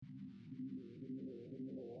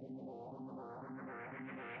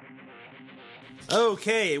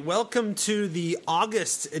Okay, welcome to the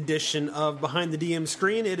August edition of Behind the DM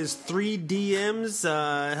Screen. It is 3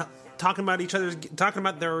 DMs talking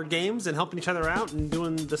about their games and helping each other out and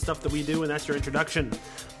doing the stuff that we do, and that's your introduction.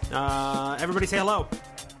 Everybody say hello.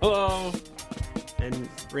 Hello. And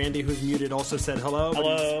Randy, who's muted, also said hello.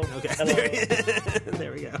 Hello. Okay. Hello.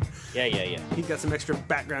 There we go. Yeah. He's got some extra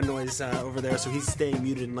background noise over there, so he's staying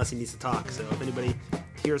muted unless he needs to talk. So if anybody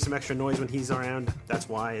hears some extra noise when he's around, that's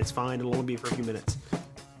why. It's fine. It'll only be for a few minutes.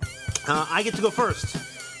 I get to go first.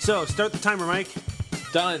 So start the timer, Mike.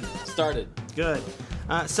 Done. Started. Good.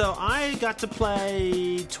 So I got to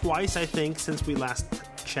play twice, I think, since we last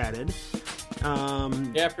chatted.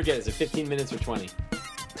 I forget. Is it 15 minutes or 20?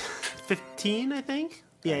 15, I think?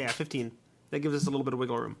 Yeah, 15. That gives us a little bit of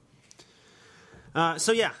wiggle room.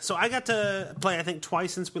 So I got to play, I think,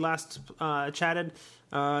 twice since we last chatted.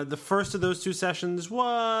 The first of those two sessions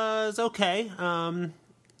was okay.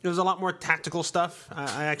 There was a lot more tactical stuff.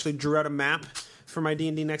 I actually drew out a map for my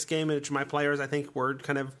D&D next game, which my players, I think, were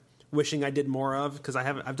kind of wishing I did more of, because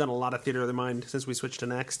I've done a lot of Theater of the Mind since we switched to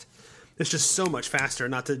Next. It's just so much faster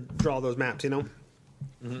not to draw those maps, you know?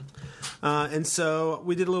 Mm-hmm. And so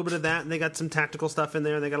we did a little bit of that, and they got some tactical stuff in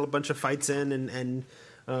there, and they got a bunch of fights in, and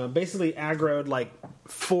basically aggroed like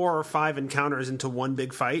 4 or 5 encounters into one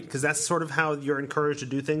big fight, because that's sort of how you're encouraged to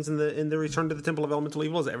do things in the Return to the Temple of Elemental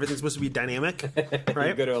Evil. Is everything's supposed to be dynamic,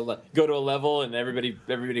 right? You go to a level and everybody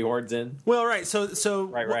hordes in. Well, right. So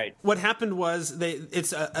right. What happened was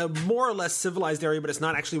it's a more or less civilized area, but it's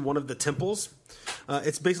not actually one of the temples.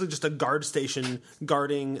 It's basically just a guard station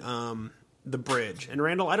guarding the bridge. And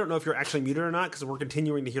Randall, I don't know if you're actually muted or not, because we're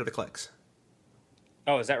continuing to hear the clicks.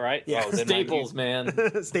 Oh, is that right? Yeah. Oh, then Staples,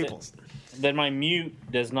 man. Staples. Then my mute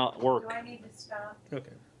does not work. Do I need to stop? Okay.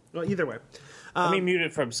 Well, either way. Let me mute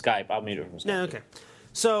it from Skype. I'll mute it from Skype. Yeah, okay.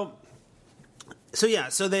 So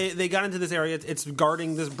they got into this area. It's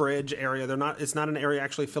guarding this bridge area. It's not an area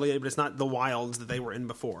actually affiliated, but it's not the wilds that they were in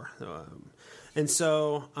before. And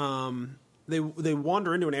so they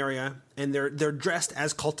wander into an area, and they're dressed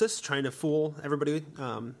as cultists, trying to fool everybody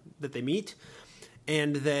that they meet.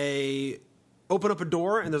 And they open up a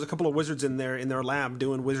door, and there's a couple of wizards in there in their lab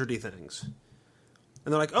doing wizardy things.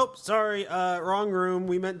 And they're like, "Oh, sorry, wrong room.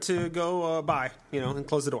 We meant to go by," and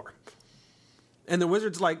close the door. And the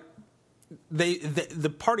wizards, like,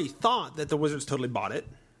 the party thought that the wizards totally bought it,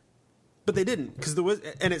 but they didn't, because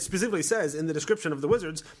and it specifically says in the description of the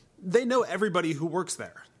wizards, they know everybody who works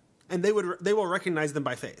there, and they will recognize them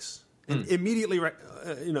by face and immediately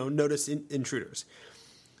notice intruders,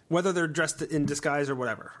 whether they're dressed in disguise or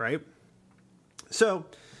whatever, right? So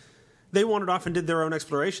they wandered off and did their own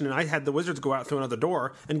exploration, and I had the wizards go out through another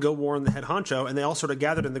door and go warn the head honcho, and they all sort of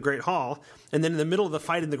gathered in the Great Hall. And then in the middle of the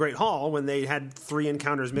fight in the Great Hall, when they had 3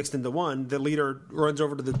 encounters mixed into one, the leader runs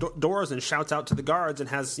over to the doors and shouts out to the guards and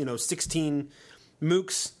has 16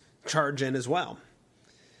 mooks charge in as well.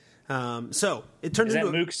 So it turns into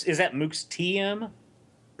Is that Mook's TM?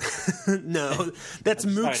 No, that's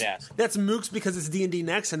mooks. ask. That's mooks because it's D&D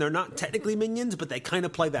Next, and they're not technically minions, but they kind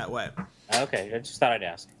of play that way. Okay, I just thought I'd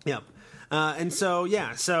ask. Yep. And so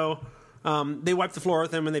they wipe the floor with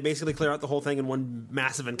them, and they basically clear out the whole thing in one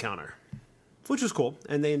massive encounter, which was cool,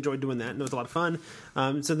 and they enjoyed doing that, and it was a lot of fun.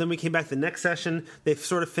 So then we came back the next session. They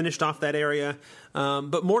sort of finished off that area,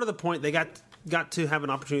 but more to the point, they got to have an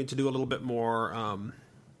opportunity to do a little bit more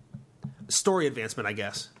story advancement, I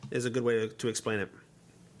guess, is a good way to explain it.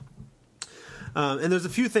 And there's a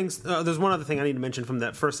few things. There's one other thing I need to mention from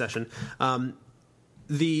that first session.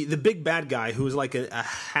 The big bad guy, who is like a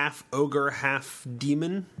half ogre, half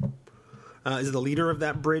demon, is the leader of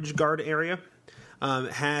that bridge guard area,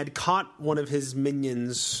 had caught one of his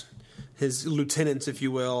minions, his lieutenants, if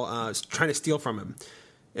you will, trying to steal from him.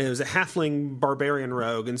 And it was a halfling barbarian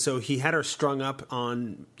rogue, and so he had her strung up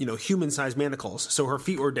on human-sized manacles, so her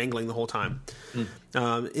feet were dangling the whole time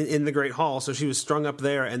in the Great Hall. So she was strung up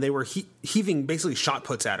there, and they were heaving basically shot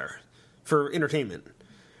puts at her for entertainment.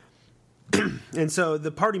 And so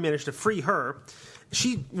the party managed to free her.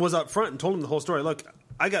 She was up front and told him the whole story. Look,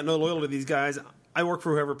 I got no loyalty to these guys. I work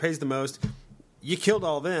for whoever pays the most. You killed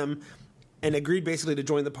all them, and agreed basically to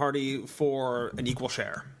join the party for an equal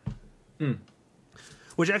share.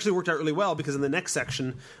 Which actually worked out really well, because in the next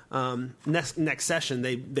section, next session,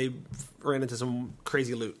 they ran into some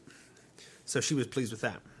crazy loot. So she was pleased with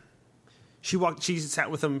that. She sat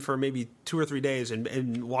with them for maybe 2 or 3 days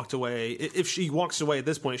and walked away. If she walks away at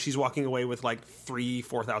this point, she's walking away with like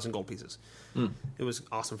 4,000 gold pieces. It was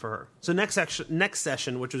awesome for her. So next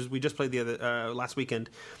session, which was we just played the last weekend,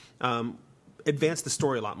 advanced the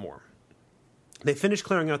story a lot more. They finish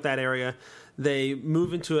clearing out that area. They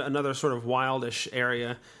move into another sort of wildish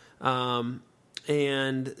area.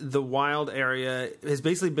 and the wild area has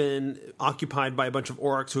basically been occupied by a bunch of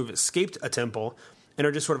orcs who have escaped a temple and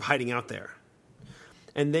are just sort of hiding out there.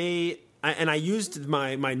 And I used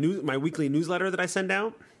my weekly newsletter that I send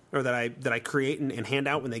out, or that I create and hand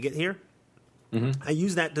out when they get here. Mm-hmm. I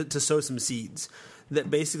use that to sow some seeds. That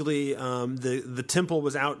basically the temple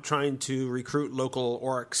was out trying to recruit local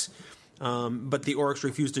orcs, but the orcs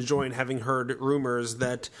refused to join, having heard rumors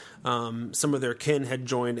that some of their kin had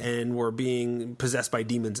joined and were being possessed by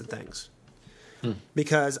demons and things.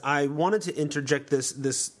 Because I wanted to interject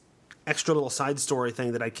this extra little side story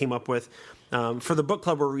thing that I came up with. For the book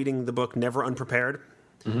club, we're reading the book Never Unprepared.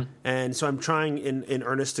 Mm-hmm. And so I'm trying in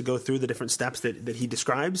earnest to go through the different steps that he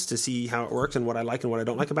describes to see how it works and what I like and what I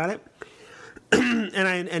don't like about it.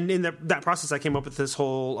 and in that process, I came up with this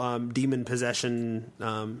whole demon possession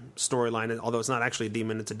storyline. Although it's not actually a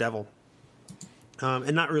demon, it's a devil,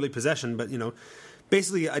 and not really possession, but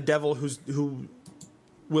basically a devil who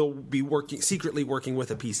will be secretly working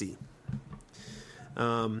with a PC.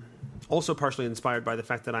 Also, partially inspired by the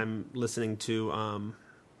fact that I'm listening to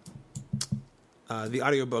the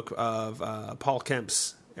audiobook of Paul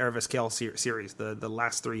Kemp's Erebus Kale series, the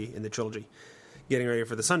last 3 in the trilogy. Getting ready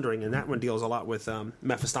for the Sundering, and that one deals a lot with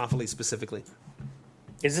Mephistopheles specifically.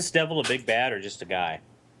 Is this devil a big bad or just a guy?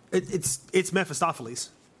 It's Mephistopheles.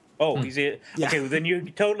 Oh, he's a, Yeah. Okay. Well, then you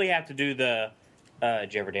totally have to do the.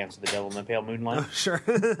 Did you ever dance with the devil in the pale moonlight? Oh, sure.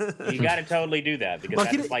 You got to totally do that because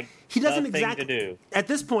that's he doesn't the thing exactly to do. At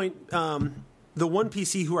this point. The one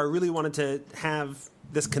PC who I really wanted to have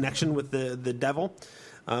this connection with the devil,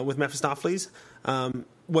 with Mephistopheles.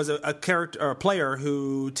 Was a character or a player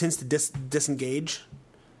who tends to disengage,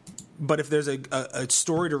 but if there's a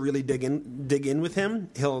story to really dig in with him,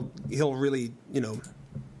 he'll really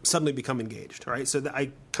suddenly become engaged. Right, so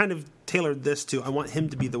I kind of tailored this to I want him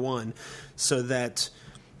to be the one, so that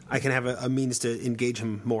I can have a means to engage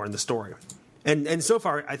him more in the story. And so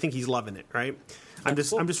far, I think he's loving it. Right. I'm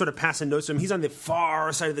just sort of passing notes to him. He's on the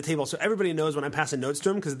far side of the table, so everybody knows when I'm passing notes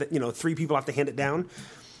to him because 3 people have to hand it down.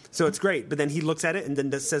 So it's great, but then he looks at it and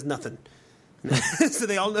then says nothing. So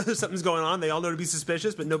they all know something's going on. They all know to be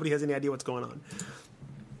suspicious, but nobody has any idea what's going on.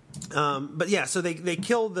 But yeah, so they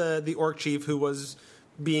kill the orc chief who was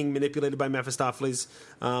being manipulated by Mephistopheles.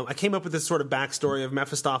 I came up with this sort of backstory of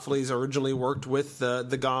Mephistopheles originally worked with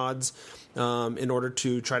the gods in order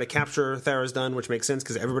to try to capture Tharizdun, which makes sense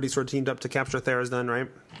because everybody sort of teamed up to capture Tharizdun, right?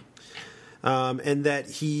 And that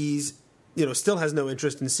he's still has no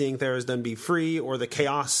interest in seeing Tharizdun be free or the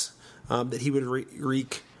chaos that he would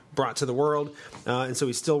wreak brought to the world. And so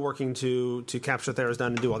he's still working to capture Tharizdun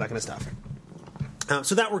and do all that kind of stuff.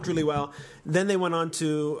 So that worked really well. Then they went on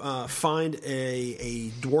to find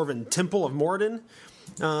a dwarven temple of Moradin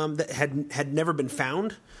that had never been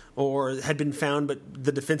found, or had been found, but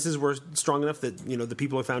the defenses were strong enough that the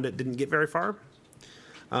people who found it didn't get very far.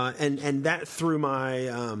 And that threw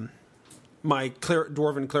my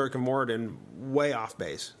dwarven cleric of Moradin way off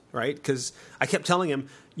base, right? Because I kept telling him,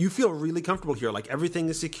 you feel really comfortable here, like everything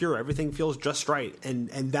is secure, everything feels just right, and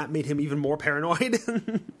that made him even more paranoid.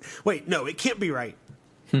 Wait, no, it can't be right.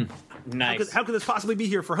 Nice. How could this possibly be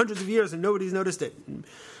here for hundreds of years and nobody's noticed it?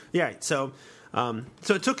 Yeah, so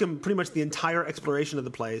it took him pretty much the entire exploration of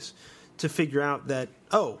the place to figure out that,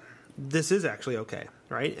 this is actually okay,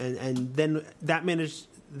 right? And then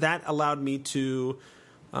that allowed me to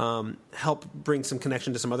help bring some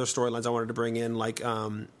connection to some other storylines I wanted to bring in, like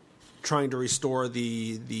trying to restore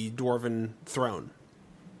the dwarven throne,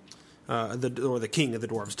 or the king of the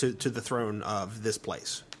dwarves to the throne of this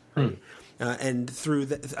place. Right? And through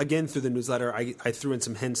the newsletter, I threw in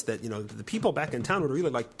some hints that the people back in town would really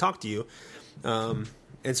like to talk to you.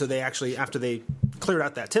 And so they actually, after they cleared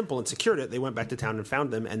out that temple and secured it, they went back to town and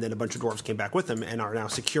found them, and then a bunch of dwarves came back with them and are now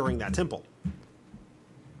securing that temple.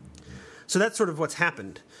 So that's sort of what's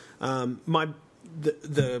happened. The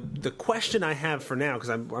question I have for now, because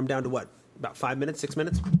I'm down to what, about 5 minutes, 6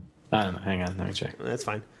 minutes? I don't know. Hang on, let me check. That's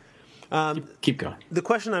fine. Keep going. The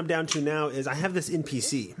question I'm down to now is I have this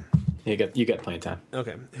NPC. You got plenty of time.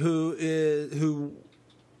 Okay, who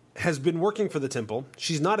has been working for the temple.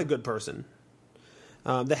 She's not a good person.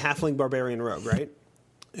 The halfling barbarian rogue, right?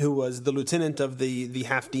 Who was the lieutenant of the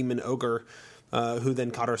half demon ogre, who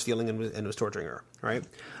then caught her stealing and was torturing her. Right?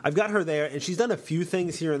 I've got her there, and she's done a few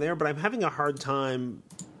things here and there, but I'm having a hard time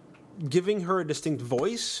giving her a distinct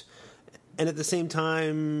voice, and at the same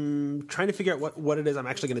time trying to figure out what it is I'm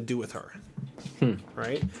actually going to do with her.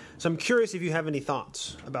 Right? So I'm curious if you have any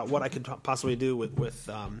thoughts about what I could possibly do with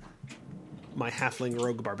my halfling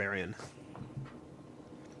rogue barbarian.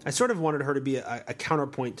 I sort of wanted her to be a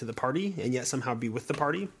counterpoint to the party, and yet somehow be with the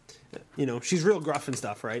party. You know, she's real gruff and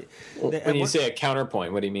stuff, right? When you say a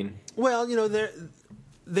counterpoint, what do you mean? Well, you know,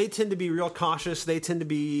 they tend to be real cautious. They tend to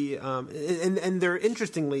be, and they're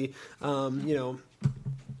interestingly,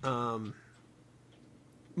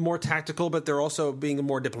 more tactical, but they're also being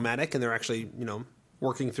more diplomatic, and they're actually, you know,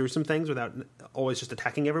 working through some things without always just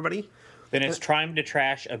attacking everybody. Then it's time to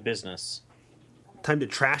trash a business. Time to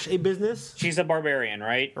trash a business? She's a barbarian,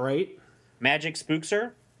 right? Right. Magic spooks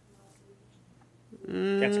her?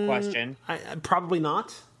 That's a question. Probably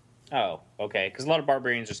not. Oh, okay. Because a lot of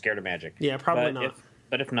barbarians are scared of magic. Yeah, probably not.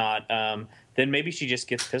 But if not, then maybe she just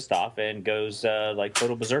gets pissed off and goes like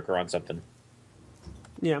total berserker on something.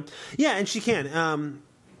 Yeah, yeah, and she can.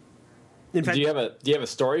 In fact, do you have a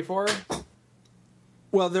story for her?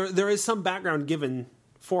 Well, there is some background given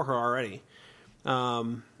for her already.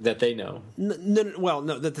 That they know.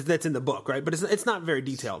 No, that's in the book, right? But it's not very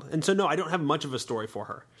detailed, and so no, I don't have much of a story for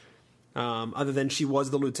her. Other than she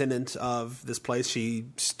was the lieutenant of this place, she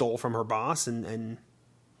stole from her boss and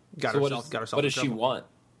got herself. What does she want?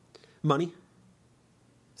 Money.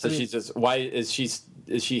 So she's just why is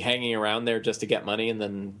she hanging around there just to get money and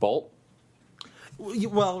then bolt?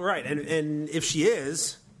 Well, right, and if she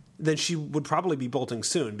is, then she would probably be bolting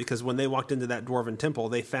soon, because when they walked into that dwarven temple,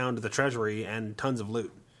 they found the treasury and tons of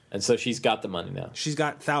loot. And so she's got the money now. She's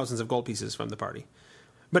got thousands of gold pieces from the party.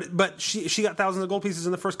 But she got thousands of gold pieces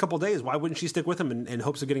in the first couple of days. Why wouldn't she stick with him in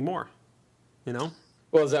hopes of getting more? You know?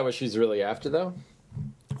 Well, is that what she's really after, though?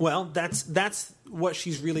 Well, that's what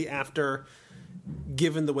she's really after,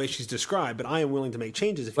 given the way she's described. But I am willing to make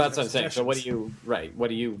changes. If that's what I'm saying. So what do you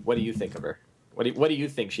think of her? What do you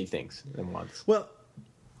think she thinks and wants? Well,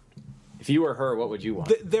 if you were her, what would you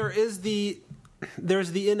want? There's the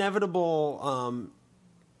inevitable,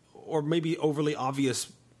 or maybe overly obvious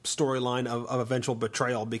storyline of eventual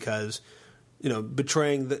betrayal, because, you know,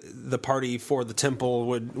 betraying the party for the temple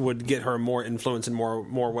would get her more influence and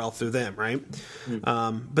more wealth through them, right?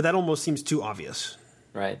 But that almost seems too obvious.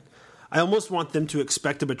 Right. I almost want them to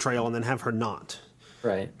expect a betrayal and then have her not.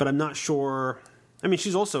 Right. But I'm not sure. I mean,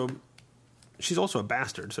 she's also a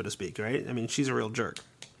bastard, so to speak, right? I mean, she's a real jerk.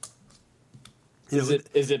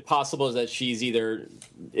 Is it possible that she's either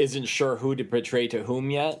isn't sure who to betray to whom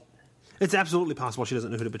yet? It's absolutely possible she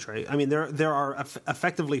doesn't know who to betray. I mean, there are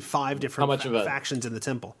effectively 5 different factions in the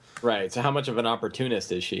temple. Right. So how much of an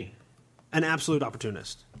opportunist is she? An absolute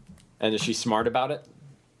opportunist. And is she smart about it?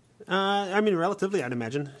 I mean, relatively, I'd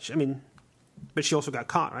imagine. But she also got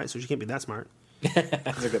caught, right? So she can't be that smart.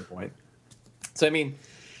 That's a good point. So, I mean,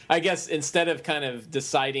 I guess instead of kind of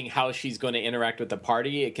deciding how she's going to interact with the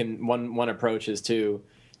party, it can one approach is to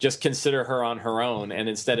just consider her on her own, and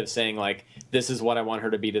instead of saying like, this is what I want her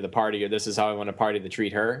to be to the party, or this is how I want a party to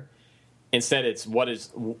treat her, instead it's what does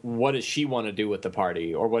she want to do with the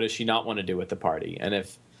party, or what does she not want to do with the party? And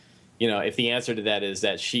if the answer to that is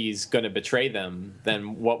that she's going to betray them,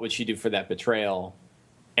 then what would she do for that betrayal?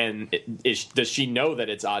 And does she know that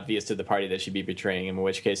it's obvious to the party that she'd be betraying, in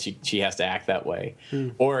which case she has to act that way?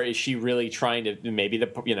 Or is she really trying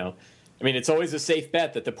to I mean, it's always a safe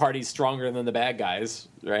bet that the party's stronger than the bad guys,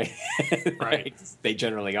 right? Right. They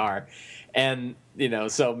generally are. And,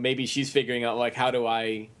 so maybe she's figuring out, like, how do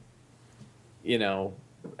I,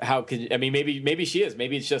 maybe she is.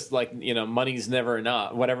 Maybe it's just like, money's never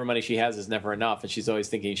enough. Whatever money she has is never enough, and she's always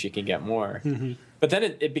thinking she can get more. Mm-hmm. But then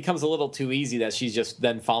it becomes a little too easy that she's just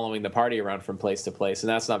then following the party around from place to place, and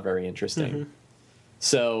that's not very interesting. Mm-hmm.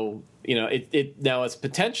 So, now it's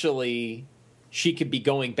potentially she could be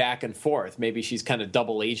going back and forth. Maybe she's kind of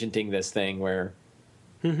double agenting this thing where,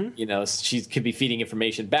 she could be feeding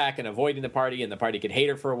information back and avoiding the party, and the party could hate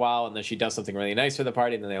her for a while, and then she does something really nice for the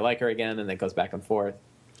party, and then they like her again, and then it goes back and forth.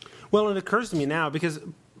 Well, it occurs to me now, because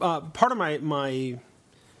part of my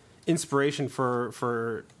inspiration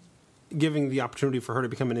for giving the opportunity for her to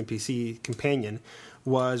become an NPC companion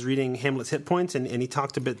was reading Hamlet's Hit Points, and he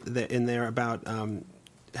talked a bit in there about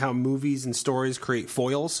how movies and stories create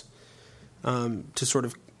foils to sort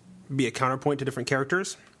of be a counterpoint to different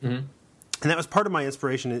characters. Mm-hmm. And that was part of my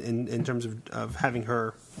inspiration in terms of having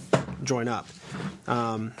her join up.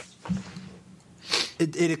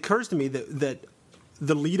 It occurs to me that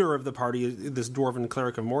the leader of the party, this dwarven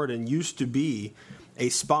cleric of Moradin, used to be a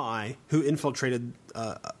spy who infiltrated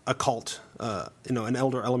a cult, an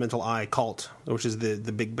Elder Elemental Eye cult, which is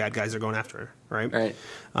the big bad guys they're going after, right? Right.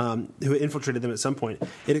 Who infiltrated them at some point.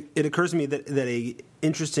 It occurs to me that a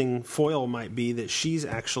interesting foil might be that she's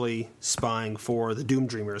actually spying for the Doom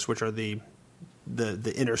Dreamers, which are the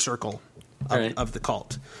inner circle of the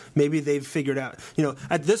cult. Maybe they've figured out,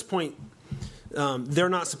 at this point, they're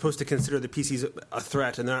not supposed to consider the PCs a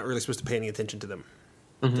threat, and they're not really supposed to pay any attention to them,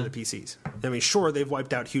 to the PCs. I mean, sure, they've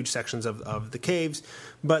wiped out huge sections of the caves,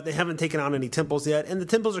 but they haven't taken on any temples yet, and the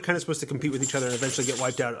temples are kind of supposed to compete with each other and eventually get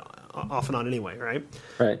wiped out off and on anyway, right?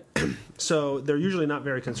 Right. So they're usually not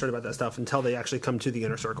very concerned about that stuff until they actually come to the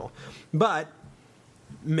inner circle. But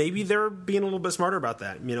maybe they're being a little bit smarter about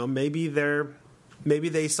that. You know, maybe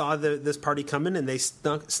they saw this party coming and they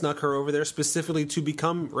snuck her over there specifically to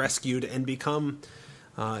become rescued and become,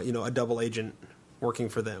 a double agent working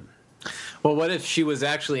for them. Well, what if she was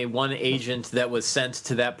actually one agent that was sent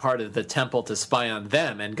to that part of the temple to spy on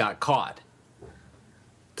them and got caught?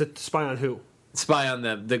 To spy on who? Spy on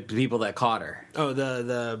the people that caught her. Oh,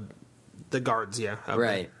 the guards, yeah. Okay.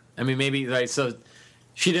 Right. I mean, maybe, right, so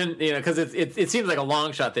she didn't, because it seems like a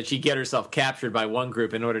long shot that she'd get herself captured by one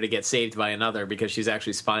group in order to get saved by another because she's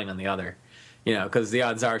actually spying on the other. Because the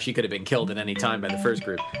odds are she could have been killed at any time by the first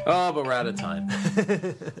group. Oh, but we're out of time.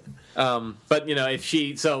 But, if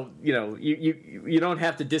she, so, you don't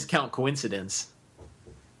have to discount coincidence.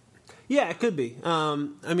 Yeah, it could be.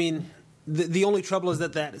 I mean, the only trouble is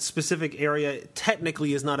that specific area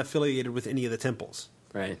technically is not affiliated with any of the temples.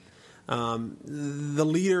 Right. The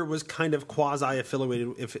leader was kind of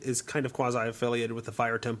quasi-affiliated with the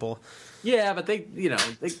Fire Temple. Yeah, but they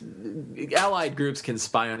allied groups can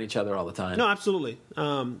spy on each other all the time. No, absolutely.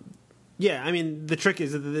 Yeah, I mean, the trick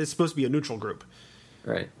is that it's supposed to be a neutral group.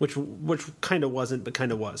 Right. Which kind of wasn't, but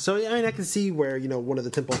kind of was. So, I mean, I can see where, one of the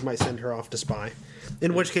temples might send her off to spy.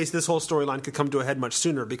 In which case, this whole storyline could come to a head much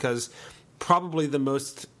sooner, because probably the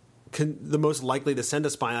most likely to send a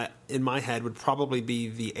spy in my head would probably be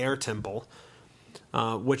the Air Temple,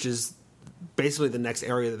 which is basically the next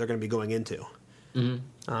area that they're going to be going into.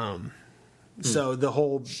 Mm-hmm. So the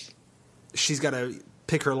whole she's got to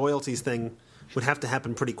pick her loyalties thing would have to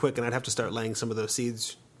happen pretty quick, and I'd have to start laying some of those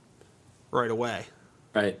seeds right away.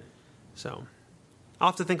 Right. So I'll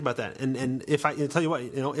have to think about that. And if I tell you what,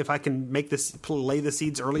 if I can lay the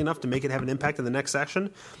seeds early enough to make it have an impact in the next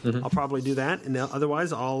session, I'll probably do that. And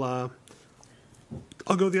otherwise, I'll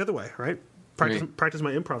go the other way. Right. Practice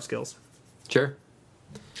my improv skills. Sure.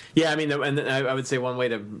 Yeah, I mean, and I would say one way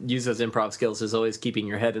to use those improv skills is always keeping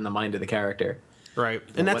your head in the mind of the character. Right,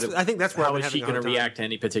 and I think that's where how is she going to react to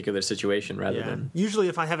any particular situation rather than usually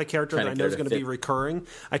if I have a character that I know is going to be recurring,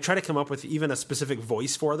 I try to come up with even a specific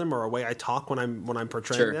voice for them or a way I talk when I'm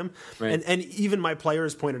portraying them. Right. And even my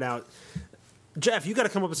players pointed out, Jeff, you got to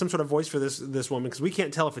come up with some sort of voice for this woman because we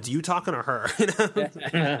can't tell if it's you talking or her.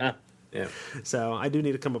 Yeah. So I do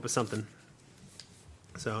need to come up with something.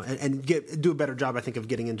 So and do a better job, I think, of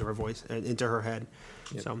getting into her voice and into her head.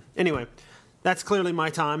 Yep. So anyway, that's clearly my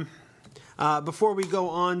time. Before we go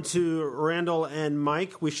on to Randall and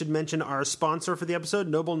Mike, we should mention our sponsor for the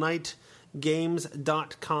episode,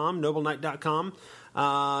 NobleKnightGames.com. NobleKnight.com.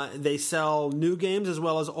 They sell new games as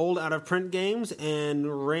well as old out-of-print games,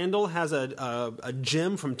 and Randall has a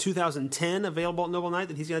gem from 2010 available at Noble Knight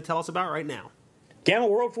that he's going to tell us about right now. Gamma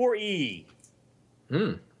World 4E.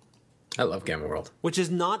 I love Gamma World. Which is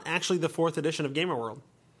not actually the 4th edition of Gamer World.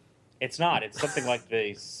 It's not. It's something like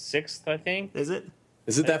the 6th, I think. Is it?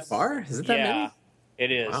 Is it that far? Is it that many? Yeah,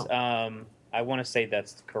 it is. Wow. I want to say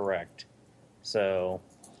that's correct. So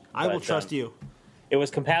I will trust you. It was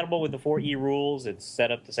compatible with the 4E rules. It's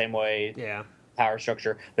set up the same way. Yeah. Power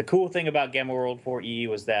structure. The cool thing about Gamma World 4E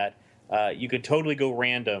was that you could totally go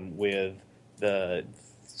random with the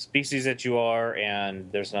species that you are,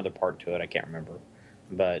 and there's another part to it. I can't remember.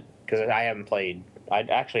 But because I haven't played, I've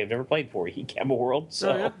never played 4E Gamma World,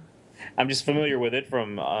 so. Oh, yeah. I'm just familiar with it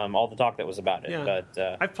from all the talk that was about it. Yeah.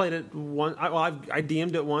 But I've played it once. I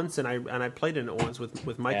DM'd it once, and I played in it once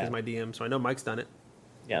with Mike as my DM. So I know Mike's done it.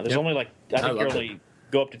 Yeah, there's only I think you only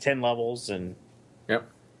go up to 10 levels, and yep.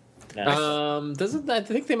 I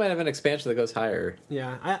think they might have an expansion that goes higher.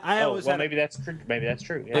 Yeah, I always. Maybe that's true. Maybe that's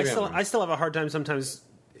true. Yeah. I still have a hard time sometimes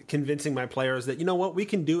convincing my players that we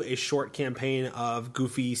can do a short campaign of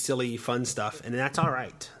goofy, silly, fun stuff, and that's all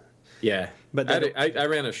right. Yeah, but I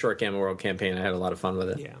ran a short Gamma World campaign. I had a lot of fun with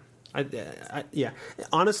it. Yeah,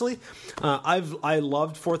 honestly, I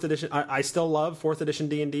loved 4th edition. I still love 4th edition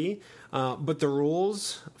D&D, but the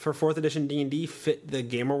rules for 4th edition D&D fit the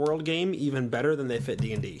Gamer World game even better than they fit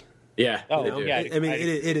D&D. Yeah. Yeah. I mean,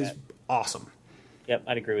 it is awesome. Yep,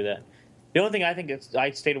 I'd agree with that. The only thing I think I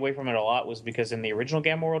stayed away from it a lot was because in the original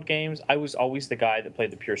Gamma World games, I was always the guy that played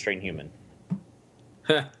the pure strain human.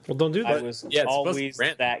 Well, don't do that. I was always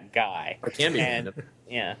that guy. Or can be. And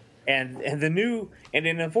the new and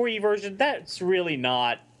in the 4E version, that's really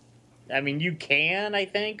not. I mean, you can, I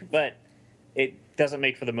think, but it doesn't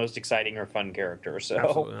make for the most exciting or fun character. So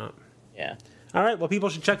Absolutely not. Yeah. All right, well, people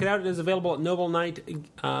should check it out. It is available at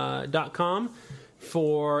nobleknight.com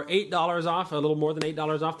for $8 off, a little more than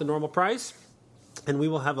 $8 off the normal price. And we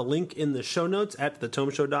will have a link in the show notes at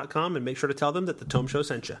thetomeshow.com, and make sure to tell them that the Tome Show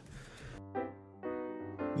sent you.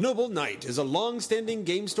 Noble Knight is a long-standing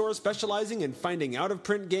game store specializing in finding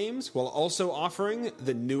out-of-print games while also offering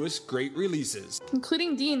the newest great releases.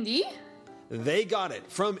 Including D&D? They got it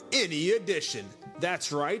from any edition.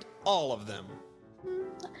 That's right, all of them.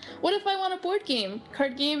 What if I want a board game,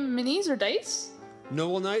 card game, minis, or dice?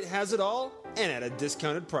 Noble Knight has it all, and at a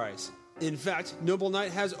discounted price. In fact, Noble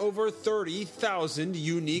Knight has over 30,000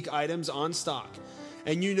 unique items on stock.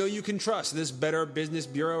 And you know you can trust this Better Business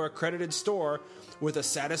Bureau accredited store with a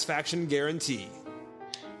satisfaction guarantee.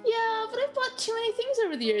 Yeah, but I've bought too many things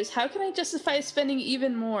over the years. How can I justify spending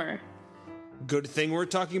even more? Good thing we're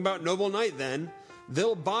talking about Noble Knight then.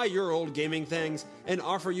 They'll buy your old gaming things and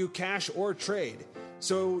offer you cash or trade,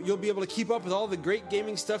 so you'll be able to keep up with all the great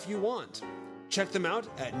gaming stuff you want. Check them out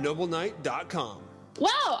at nobleknight.com.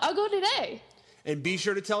 Wow, I'll go today. And be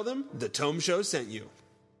sure to tell them the Tome Show sent you.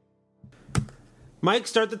 Mike,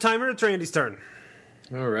 start the timer. It's Randy's turn.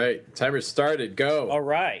 All right, timer started. Go. All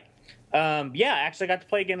right. Yeah, I actually got to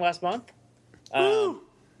play again last month.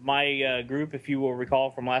 My group, if you will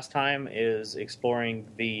recall from last time, is exploring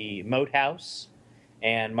the Moat House.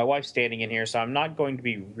 And my wife's standing in here, so I'm not going to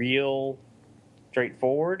be real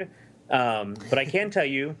straightforward. But I can tell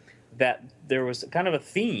you that there was kind of a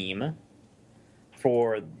theme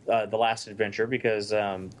for the last adventure, because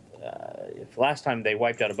last time they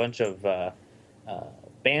wiped out a bunch of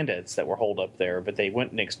bandits that were holed up there, but they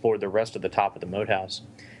went and explored the rest of the top of the Moat House.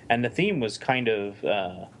 And the theme was kind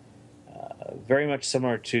of very much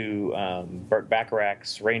similar to Burt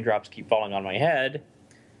Bacharach's Raindrops Keep Falling on My Head,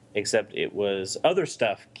 except it was other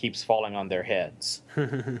stuff keeps falling on their heads.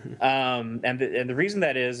 And the reason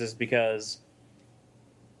that is because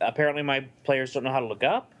apparently my players don't know how to look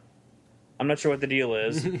up. I'm not sure what the deal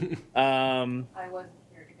is. I wasn't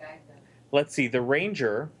here to guide them. Let's see. The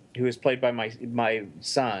ranger, who is played by my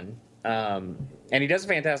son, and he does a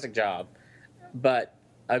fantastic job, but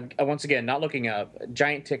once again, not looking up, a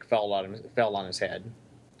giant tick fell on his head,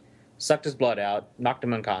 sucked his blood out, knocked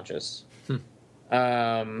him unconscious.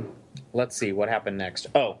 Let's see what happened next.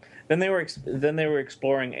 Oh, then they were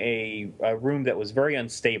exploring a room that was very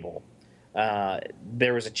unstable.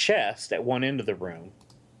 There was a chest at one end of the room.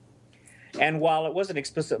 And while it wasn't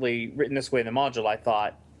explicitly written this way in the module, I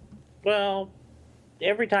thought, well,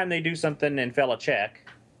 every time they do something and fail a check,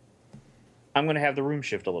 I'm going to have the room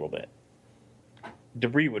shift a little bit.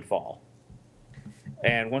 Debris would fall.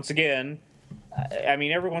 And once again, I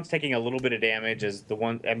mean, everyone's taking a little bit of damage as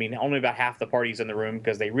only about half the party's in the room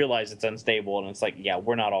because they realize it's unstable, and it's like, yeah,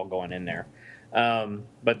 we're not all going in there.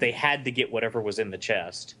 But they had to get whatever was in the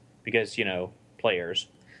chest because, players.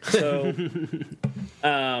 So,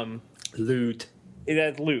 Loot.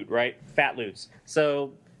 That's loot, right? Fat loots.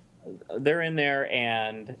 So they're in there,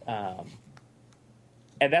 and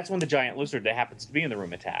that's when the giant lizard that happens to be in the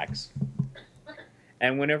room attacks.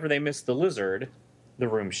 And whenever they miss the lizard, the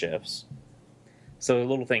room shifts. So a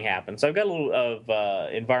little thing happens. So I've got a little of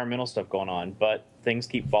environmental stuff going on, but things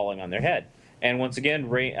keep falling on their head. And once again,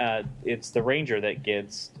 it's the ranger that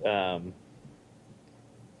gets...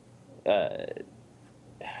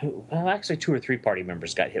 well, actually, 2 or 3 party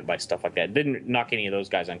members got hit by stuff like that. Didn't knock any of those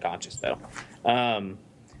guys unconscious, though. And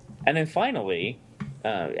then finally,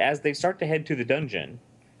 as they start to head to the dungeon,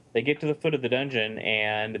 they get to the foot of the dungeon,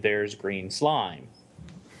 and there's green slime.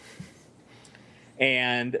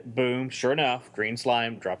 And boom, sure enough, green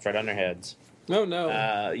slime drops right on their heads. Oh, no.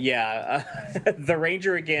 The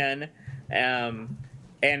ranger again,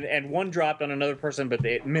 and one dropped on another person, but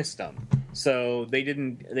it missed them. So they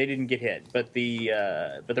didn't get hit, but the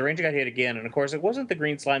ranger got hit again, and of course it wasn't the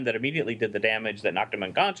green slime that immediately did the damage that knocked him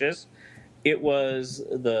unconscious. It was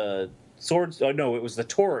the swords. Oh no, it was the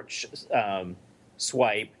torch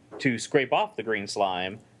swipe to scrape off the green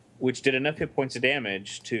slime, which did enough hit points of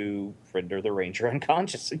damage to render the ranger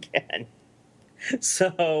unconscious again.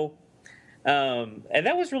 So, and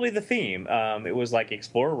that was really the theme. It was like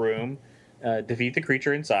explore a room, defeat the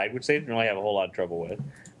creature inside, which they didn't really have a whole lot of trouble with.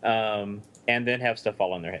 And then have stuff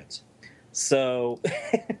fall on their heads. So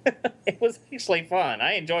it was actually fun.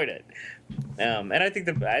 I enjoyed it, and I think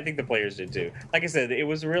the players did too. Like I said, it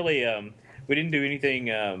was really we didn't do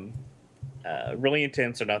anything really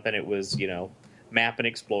intense or nothing. It was map and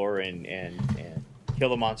explore and kill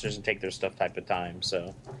the monsters and take their stuff type of time.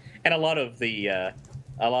 So, and a lot of the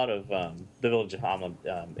Village of Hamlet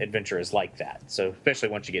adventure is like that. So especially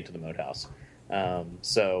once you get to the Moat House.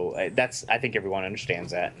 So I think everyone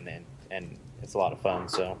understands that, and it's a lot of fun.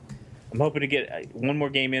 So I'm hoping to get one more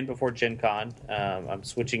game in before Gen Con. I'm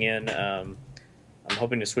switching in. I'm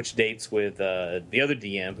hoping to switch dates with the other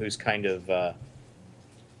DM, who's kind of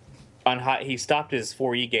on high. He stopped his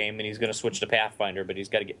 4E game and he's going to switch to Pathfinder, but he's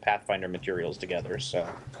got to get Pathfinder materials together. So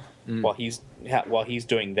while he's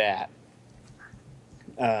doing that,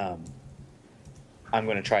 I'm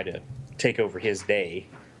going to try to take over his day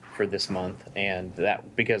for this month, and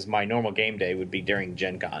that because my normal game day would be during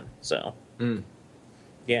Gen Con. So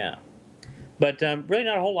yeah, but really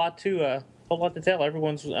not a whole lot to tell.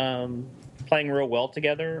 Everyone's playing real well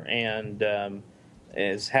together and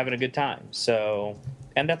is having a good time. So,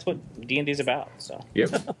 and that's what D&D is about. So,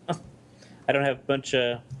 Yep. I don't have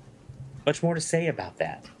much more to say about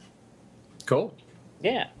that. Cool.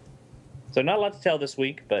 Yeah. So not a lot to tell this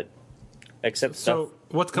week, but except So stuff.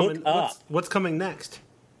 what's coming? Look up. What's coming next?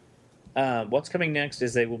 What's coming next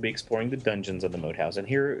is they will be exploring the dungeons of the Moat House, and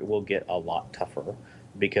here it will get a lot tougher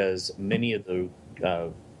because many of the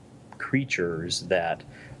creatures that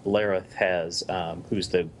Lareth has, who's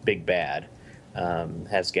the big bad,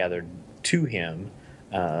 has gathered to him.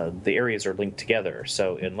 The areas are linked together,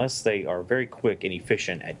 so unless they are very quick and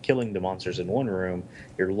efficient at killing the monsters in one room,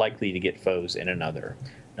 you're likely to get foes in another.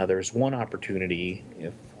 Now, there's one opportunity,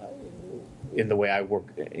 if in the way I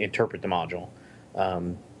interpret the module,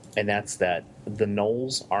 and that's that the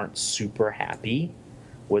gnolls aren't super happy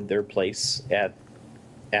with their place at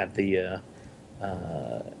the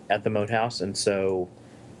Moat House, and so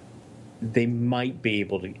they might be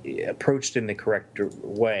able to, approached in the correct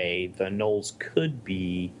way, the gnolls could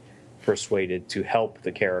be persuaded to help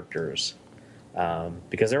the characters,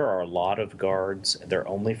 because there are a lot of guards. They're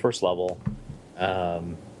only first level,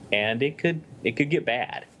 and it could get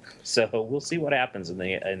bad. So we'll see what happens in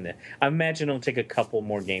the. I imagine it'll take a couple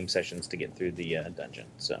more game sessions to get through the dungeon.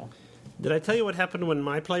 So, Did I tell you what happened when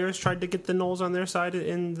my players tried to get the gnolls on their side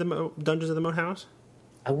in the Dungeons of the Moat House?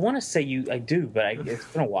 I want to say I do, but it's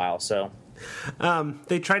been a while. So,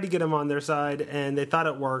 They tried to get them on their side, and they thought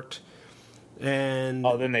it worked. And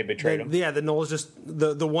then they betrayed them. Yeah, the gnolls just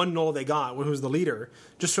the one gnoll they got, who was the leader,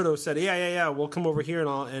 just sort of said, "Yeah, we'll come over here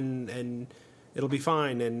and it'll be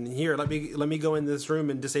fine. And here, let me go in this room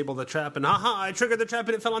and disable the trap. And I triggered the trap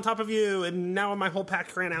and it fell on top of you. And now my whole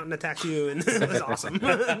pack ran out and attacked you. And it was awesome.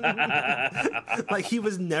 Like he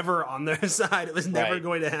was never on their side. It was never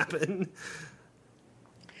going to happen.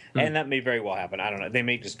 And that may very well happen. I don't know. They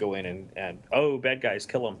may just go in and bad guys,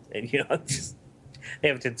 kill them. And, they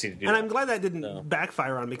have a tendency to do And that. I'm glad that didn't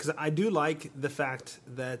backfire on me, because I do like the fact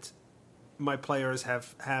that my players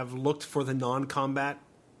have looked for the non-combat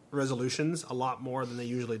resolutions a lot more than they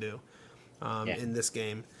usually do in this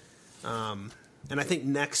game. And I think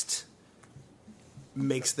Next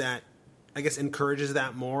makes that, I guess, encourages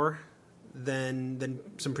that more than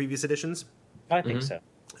some previous editions. I think so.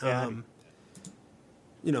 Yeah.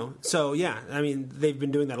 So yeah, I mean, they've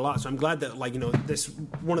been doing that a lot. So I'm glad that, this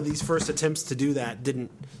one of these first attempts to do that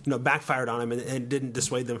didn't, backfired on them and didn't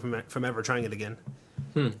dissuade them from ever trying it again.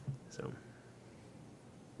 So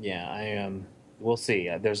yeah, we'll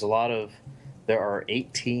see. There are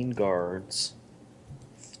 18 guards,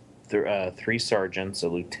 3 sergeants, a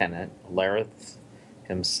lieutenant, Lareth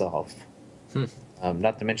himself.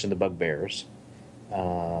 Not to mention the bugbears.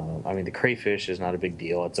 The crayfish is not a big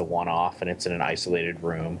deal. It's a one-off, and it's in an isolated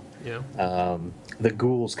room. yeah, The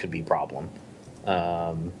ghouls could be a problem.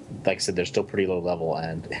 Like I said, they're still pretty low level,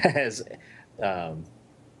 and as what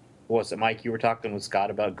was it, Mike? You were talking with Scott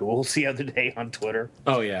about ghouls the other day on Twitter.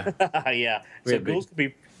 Oh yeah. Yeah. So ghouls could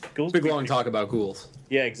be Big long talk about ghouls.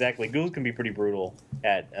 Yeah, exactly. Ghouls can be pretty brutal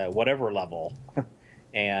at whatever level,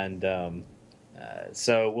 and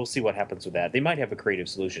so we'll see what happens with that. They might have a creative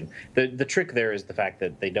solution. The trick there is the fact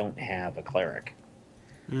that they don't have a cleric.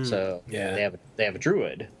 So they have a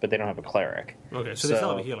druid, but they don't have a cleric. okay, so they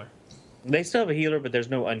still have a healer. They still have a healer, but there's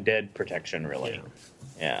no undead protection really.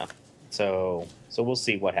 Yeah. So we'll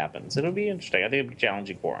see what happens. It'll be interesting. I think it'll be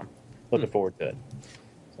challenging for them. Looking forward to it.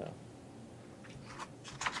 So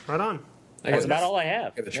Right on. that's about all I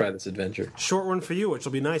have. I got to try this adventure. Short one for you, which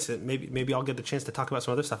will be nice. Maybe I'll get a chance to talk about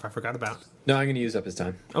some other stuff I forgot about. No, I'm going to use up his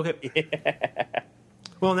time. Okay.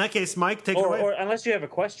 Well, in that case, Mike, take it away. Or unless you have a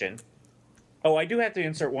question. Oh, I do have to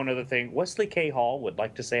insert one other thing. Wesley K. Hall would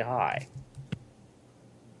like to say hi.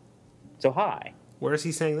 So hi. Where is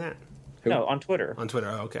he saying that? No, on Twitter. On Twitter.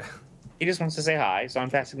 Oh, okay. He just wants to say hi, so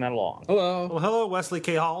I'm passing that along. Hello. Well, hello, Wesley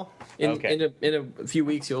K. Hall. Okay. In a few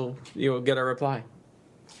weeks, you'll get a reply.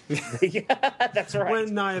 Yeah, that's right.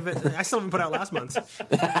 When I still haven't put out last month's.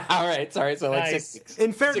 All right. Sorry. So like Nice. 6 weeks.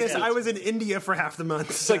 In fairness, 6 weeks. I was in India for half the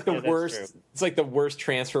month. It's like the that's worst. true. It's like the worst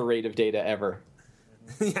transfer rate of data ever.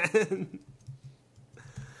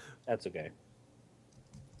 That's okay.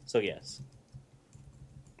 So yes.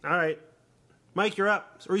 All right. Mike, you're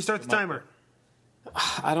up. Restart the timer.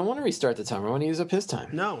 I don't want to restart the timer. I want to use up his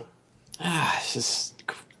time. No. It's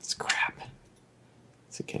crap.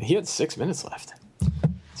 It's okay. He had 6 minutes left.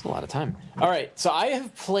 That's a lot of time. All right, so I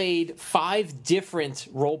have played 5 different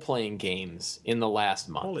role-playing games in the last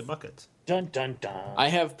month. Holy buckets. Dun dun dun. I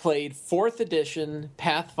have played 4th edition,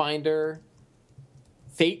 Pathfinder,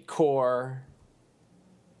 Fate Core,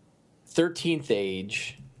 13th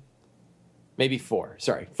Age, maybe 4.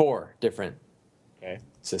 Sorry, 4 different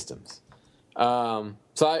systems.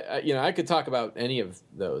 So I could talk about any of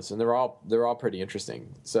those, and they're all pretty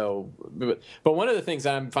interesting. So, but one of the things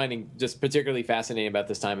that I'm finding just particularly fascinating about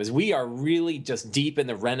this time is we are really just deep in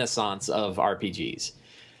the renaissance of RPGs.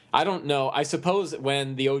 I don't know. I suppose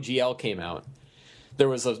when the OGL came out, there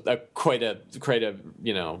was quite a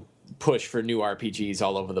push for new RPGs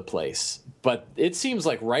all over the place. But it seems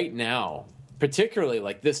like right now, particularly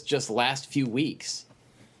like this just last few weeks,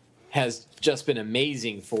 has just been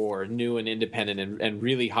amazing for new and independent and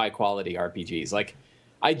really high quality RPGs. Like,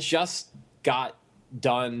 I just got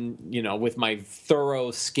done, with my thorough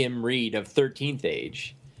skim read of 13th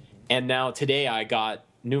Age, and now today I got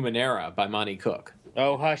Numenera by Monty Cook.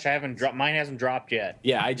 Oh hush! I haven't dropped. Mine hasn't dropped yet.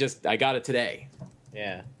 Yeah, I got it today.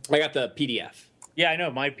 Yeah, I got the PDF. Yeah, I know.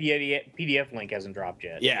 My PDF link hasn't dropped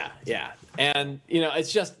yet. Yeah, and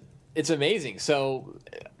it's amazing. So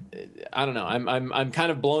I don't know. I'm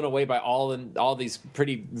kind of blown away by all these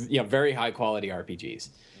pretty very high quality RPGs.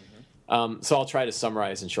 Mm-hmm. So I'll try to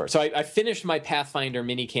summarize in short. So I finished my Pathfinder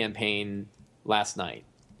mini campaign last night.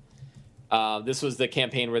 This was the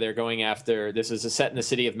campaign where they're going after. This is a set in the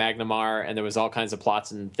city of Magnamar, and there was all kinds of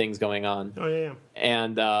plots and things going on. Oh yeah.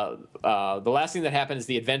 And the last thing that happened is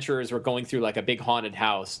the adventurers were going through like a big haunted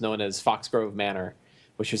house known as Foxgrove Manor,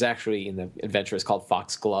 which was actually in the adventure is called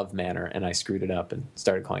Foxglove Manor, and I screwed it up and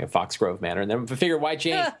started calling it Foxgrove Manor. And then I figured, why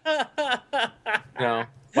change?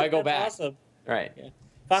 Why go back? Awesome. Right. Yeah.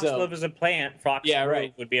 Foxglove is a plant.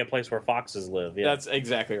 Foxgrove would be a place where foxes live. Yeah. That's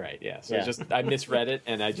exactly right. Yeah. So I misread it,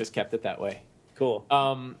 and I just kept it that way. Cool.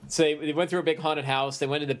 So they went through a big haunted house. They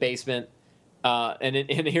went to the basement, and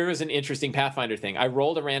here was an interesting Pathfinder thing. I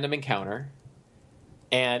rolled a random encounter,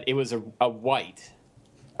 and it was a wraith.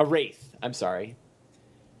 I'm sorry.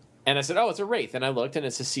 And I said, "Oh, it's a wraith." And I looked, and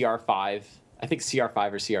it's a CR5. I think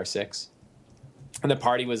CR5 or CR6. And the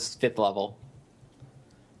party was 5th level.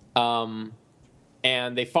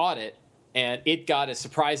 And they fought it, and it got a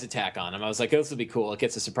surprise attack on him. I was like, this will be cool. It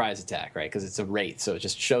gets a surprise attack, right? Because it's a wraith, so it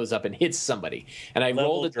just shows up and hits somebody. And I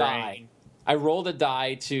rolled a die. I rolled a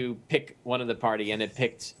die to pick one of the party, and it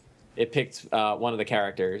picked one of the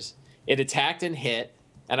characters. It attacked and hit,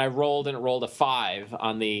 and I rolled a 5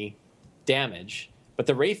 on the damage. But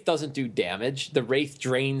the wraith doesn't do damage. The wraith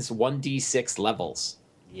drains 1d6 levels.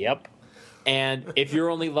 Yep. And if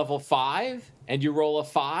you're only level 5 and you roll a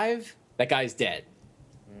 5, that guy's dead.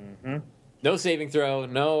 Mm-hmm. No saving throw,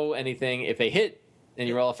 no anything. If they hit and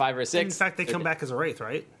you roll a 5 or a 6... In fact, they come back as a wraith,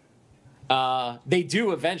 right? They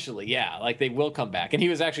do eventually, yeah. Like, they will come back. And he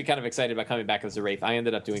was actually kind of excited about coming back as a wraith. I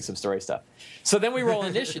ended up doing some story stuff. So then we roll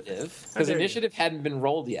initiative, because initiative hadn't been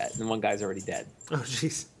rolled yet, and one guy's already dead. Oh,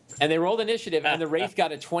 jeez. And they rolled initiative, and the wraith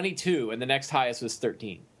got a 22, and the next highest was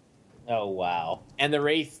 13. Oh, wow. And the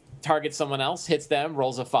wraith targets someone else, hits them,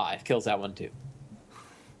 rolls a 5, kills that one too.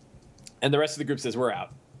 And the rest of the group says, we're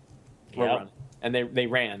out. We're running. And they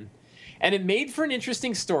ran. And it made for an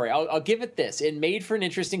interesting story. I'll give it this. It made for an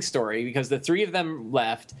interesting story because the 3 of them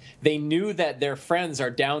left. They knew that their friends are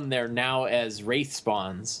down there now as wraith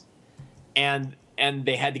spawns. And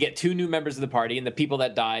they had to get 2 new members of the party. And the people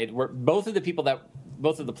that died were both of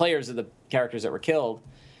the players of the characters that were killed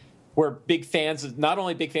were big fans of, not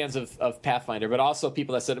only big fans of Pathfinder, but also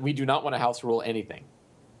people that said, we do not want to house rule anything.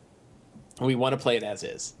 We want to play it as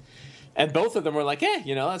is. And both of them were like,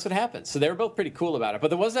 that's what happens. So they were both pretty cool about it. But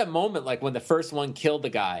there was that moment, like when the first one killed the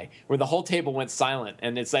guy, where the whole table went silent.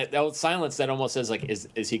 And it's that old silence that almost says, like,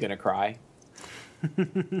 is he going to cry?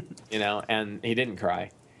 And he didn't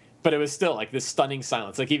cry. But it was still like this stunning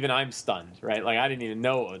silence. Like, even I'm stunned, right? Like, I didn't even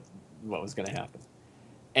know what was going to happen.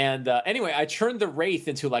 And anyway, I turned the Wraith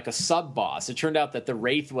into like a sub-boss. It turned out that the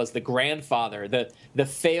Wraith was the grandfather, the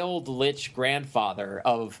failed Lich grandfather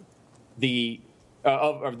of the...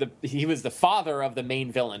 he was the father of the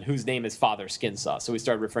main villain, whose name is Father Skinsaw. So we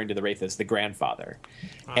started referring to the Wraith as the grandfather.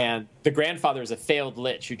 And the grandfather is a failed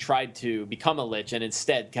Lich who tried to become a Lich, and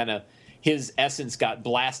instead kind of his essence got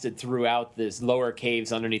blasted throughout these lower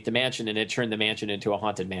caves underneath the mansion, and it turned the mansion into a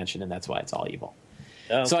haunted mansion, and that's why it's all evil.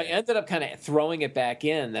 So I Okay. ended up kind of throwing it back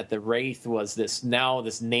in that the Wraith was this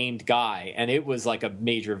named guy, and it was like a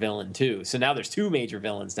major villain too. So now there's two major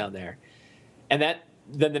villains down there, and then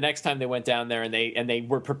the next time they went down there and they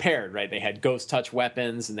were prepared, right? They had ghost touch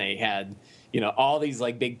weapons and they had all these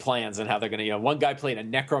like big plans on how they're gonna one guy played a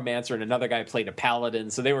necromancer and another guy played a paladin,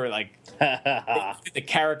 so they were like the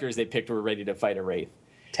characters they picked were ready to fight a Wraith.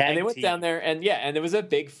 And they went down there, and there was a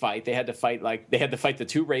big fight. They had to fight the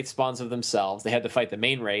two Wraith spawns of themselves. They had to fight the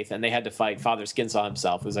main Wraith, and they had to fight Father Skinsaw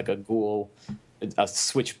himself, who's like a ghoul, a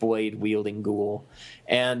switchblade wielding ghoul,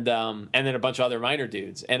 and then a bunch of other minor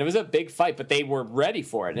dudes. And it was a big fight, but they were ready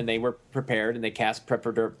for it, and they were prepared, and they cast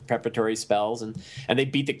preparatory spells, and they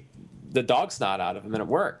beat the dog snot out of them, and it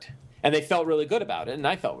worked. And they felt really good about it, and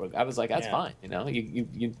I was like, that's fine,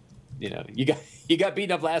 you got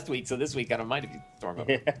beaten up last week, so this week I don't mind if you storm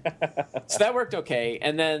over. So that worked okay.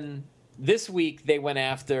 And then this week they went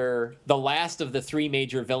after the last of the three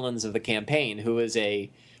major villains of the campaign, who is a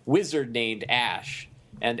wizard named Ash.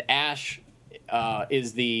 And Ash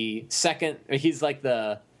is the second. He's like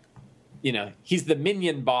he's the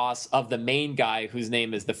minion boss of the main guy, whose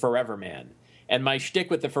name is the Forever Man. And my shtick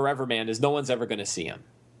with the Forever Man is no one's ever going to see him.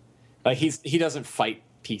 He doesn't fight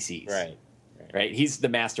PCs. Right, he's the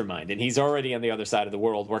mastermind, and he's already on the other side of the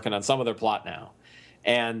world working on some other plot now.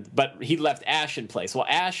 But he left Ash in place. Well,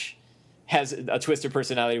 Ash has a twisted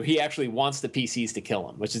personality where he actually wants the PCs to kill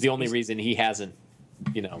him, which is the only reason he hasn't,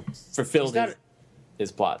 fulfilled his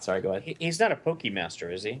plot. Sorry, go ahead. He's not a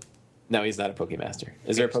Pokemaster, is he? No, he's not a Pokemaster.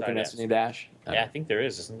 Is there a Pokemaster named Ash? Yeah, I think there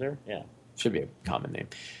is, isn't there? Yeah. Should be a common name.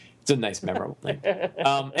 It's a nice, memorable name.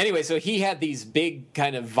 Anyway, so he had these big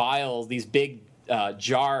kind of vials, these big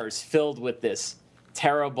jars filled with this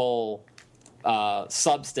terrible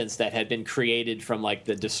substance that had been created from like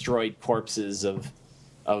the destroyed corpses of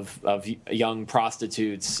young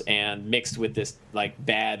prostitutes and mixed with this like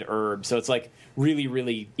bad herb. So it's like really,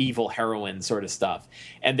 really evil heroin sort of stuff.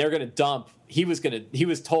 And they're going to dump. He was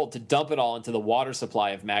told to dump it all into the water supply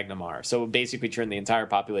of Magnamar. So it would basically turn the entire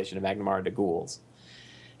population of Magnamar into ghouls.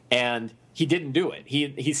 And he didn't do it.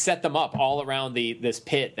 He set them up all around this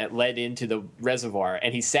pit that led into the reservoir,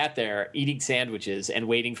 and he sat there eating sandwiches and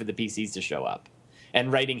waiting for the PCs to show up, and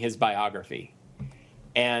writing his biography,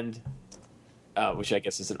 and which I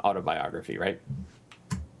guess is an autobiography, right?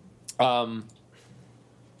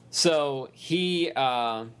 So he,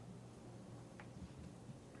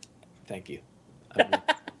 thank you.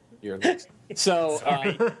 You're next. So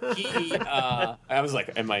I was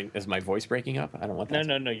like, is my voice breaking up? I don't want that.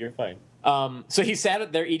 No, you're fine. So he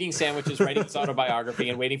sat there eating sandwiches, writing his autobiography,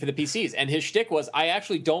 and waiting for the PCs. And his shtick was, I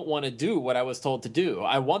actually don't want to do what I was told to do.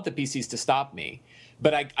 I want the PCs to stop me,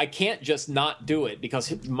 but I can't just not do it because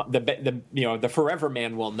the Forever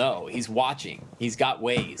Man will know. He's watching. He's got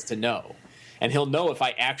ways to know, and he'll know if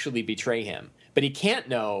I actually betray him. But he can't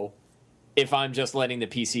know if I'm just letting the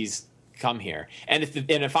PCs come here. And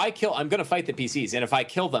if I kill, I'm going to fight the PCs. And if I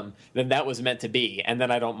kill them, then that was meant to be. And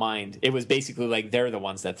then I don't mind. It was basically like they're the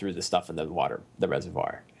ones that threw the stuff in the water, the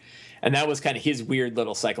reservoir. And that was kind of his weird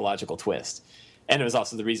little psychological twist. And it was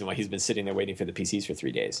also the reason why he's been sitting there waiting for the PCs for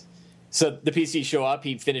 3 days. So the PCs show up.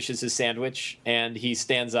 He finishes his sandwich and he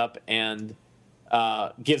stands up and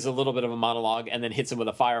gives a little bit of a monologue and then hits him with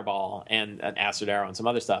a fireball and an acid arrow and some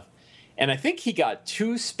other stuff. And I think he got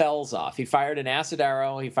 2 spells off. He fired an acid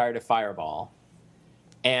arrow, he fired a fireball,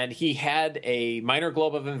 and he had a minor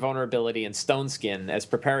globe of invulnerability and stone skin as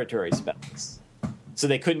preparatory spells. So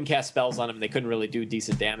they couldn't cast spells on him. They couldn't really do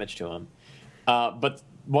decent damage to him. But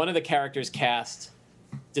one of the characters cast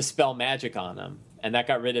Dispel Magic on him, and that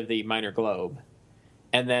got rid of the minor globe.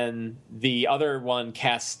 And then the other one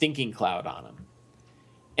cast Stinking Cloud on him.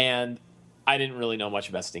 And I didn't really know much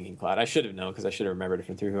about Stinking Cloud. I should have known because I should have remembered it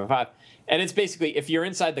from 3.5. And it's basically, if you're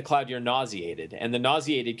inside the cloud, you're nauseated. And the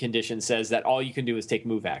nauseated condition says that all you can do is take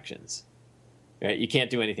move actions. Right? You can't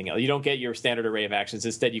do anything else. You don't get your standard array of actions.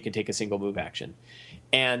 Instead, you can take a single move action.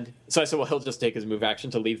 And so I said, well, he'll just take his move action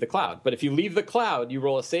to leave the cloud. But if you leave the cloud, you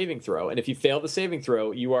roll a saving throw. And if you fail the saving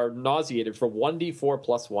throw, you are nauseated for 1d4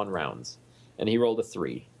 plus 1 rounds. And he rolled a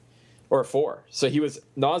 3 or a 4. So he was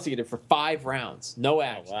nauseated for 5 rounds. No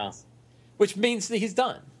actions. Oh, wow. Which means that he's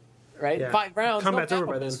done, right? Yeah. 5 rounds. Combat's no over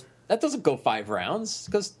by then. That doesn't go 5 rounds.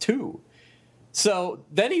 It goes 2. So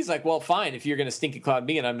then he's like, well, fine. If you're going to Stinky Cloud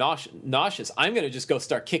me and I'm nauseous, I'm going to just go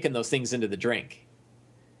start kicking those things into the drink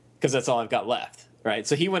because that's all I've got left, right?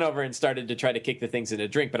 So he went over and started to try to kick the things into the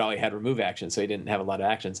drink, but all he had were move actions, so he didn't have a lot of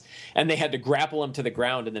actions. And they had to grapple him to the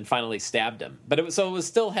ground and then finally stabbed him. But it was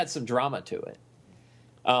still had some drama to it.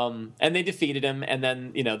 And they defeated him, and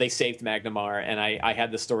then they saved Magnamar, and I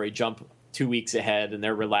had the story jump 2 weeks ahead, and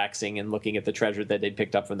they're relaxing and looking at the treasure that they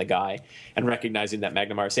picked up from the guy and recognizing that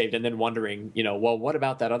Magnamar saved, and then wondering, well, what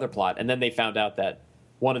about that other plot? And then they found out that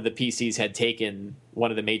one of the PCs had taken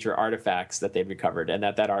one of the major artifacts that they'd recovered, and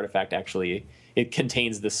that artifact actually, it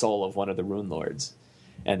contains the soul of one of the Rune Lords,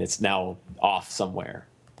 and it's now off somewhere.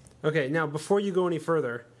 Okay, now before you go any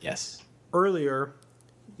further, Yes. earlier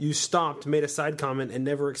you stopped, made a side comment, and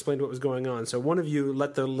never explained what was going on. So one of you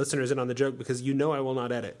let the listeners in on the joke because you know I will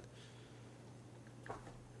not edit.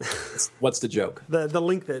 What's the joke? The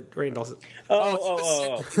link that Randall said.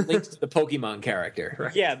 Links to the Pokemon character.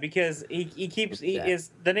 Right. Yeah, because he is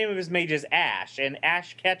the name of his mage is Ash, and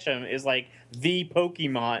Ash Ketchum is like the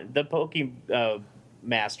Pokemon, the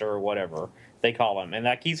Master or whatever they call him, and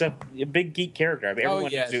like he's a big geek character. I mean,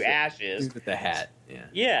 everyone knows who Ash is. He's with the hat. Yeah.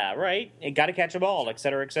 Yeah, right. And got to catch them all, et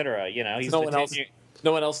cetera, et cetera. He's no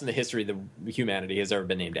one else in the history of humanity has ever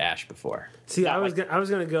been named Ash before. See, I was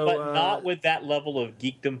gonna go, but not with that level of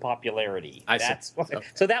geekdom popularity.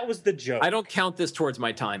 So that was the joke. I don't count this towards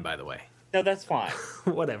my time, by the way. No, that's fine.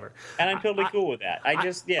 whatever. And I'm totally cool with that. I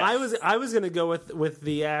was gonna go with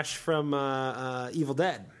the Ash from Evil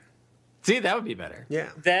Dead. See, that would be better. Yeah,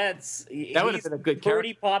 that would have been a good character.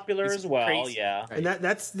 Pretty popular He's as well. crazy. Yeah, and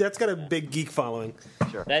that's got a big geek following.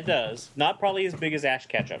 Sure. That does. Not probably as big as Ash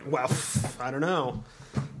Ketchum. Well, I don't know.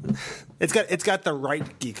 It's got the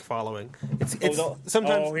right geek following. It's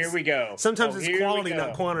sometimes. Oh, here we go. Sometimes it's quality,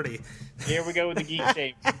 not quantity. Here we go with the geek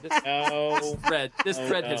shape. No, this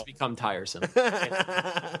thread has become tiresome.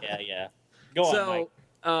 Yeah. Go on,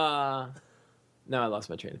 Mike. Now I lost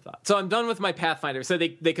my train of thought. So I'm done with my Pathfinder. So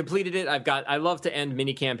they completed it. I love to end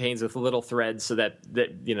mini campaigns with little threads so that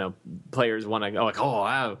players want to go like, oh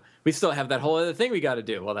wow, we still have that whole other thing we got to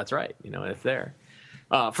do. Well, that's right. It's there.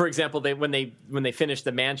 For example, when they finished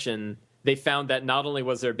the mansion, they found that not only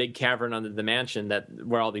was there a big cavern under the mansion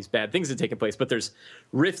where all these bad things had taken place, but there's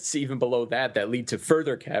rifts even below that lead to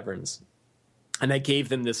further caverns. And that gave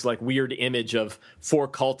them this like weird image of 4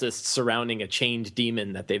 cultists surrounding a chained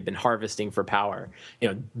demon that they've been harvesting for power,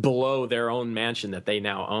 below their own mansion that they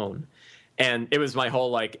now own. And it was my whole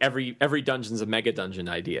like every dungeon's a mega dungeon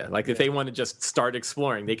idea. Like if they want to just start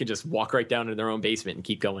exploring, they could just walk right down to their own basement and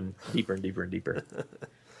keep going deeper and deeper and deeper.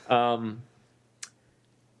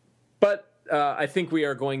 But I think we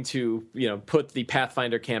are going to, put the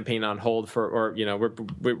Pathfinder campaign on hold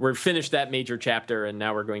we're finished that major chapter, and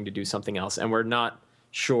now we're going to do something else, and we're not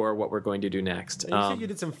sure what we're going to do next. And you said you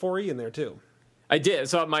did some 4E in there too. I did.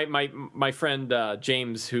 So my friend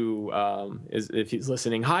James, who if he's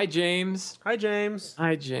listening, hi James. Hi James.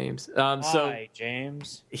 Hi James. Hi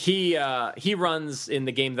James. He runs in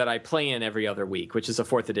the game that I play in every other week, which is a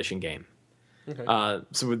 4th edition game. Okay.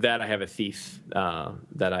 So with that, I have a thief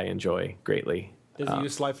that I enjoy greatly. Does he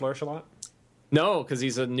use Sly Flourish a lot? No, because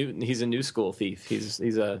he's a new school thief. He's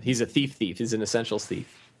a thief. He's an essentials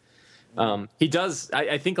thief. He does.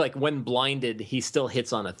 I think like when blinded, he still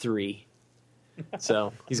hits on a 3.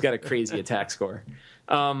 So he's got a crazy attack score.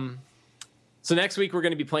 So next week we're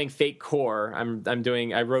going to be playing Fate Core.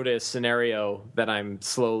 I wrote a scenario that I'm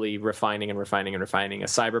slowly refining, a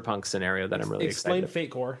cyberpunk scenario that I'm really excited. Explain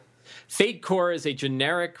Fate Core. Fate Core is a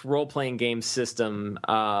generic role-playing game system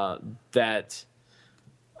that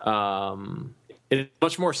is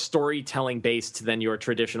much more storytelling based than your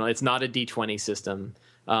traditional. It's not a D20 system.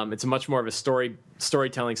 It's much more of a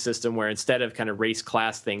storytelling system where instead of kind of race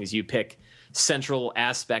class things, you pick central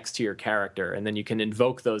aspects to your character, and then you can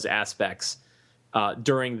invoke those aspects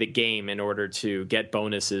during the game in order to get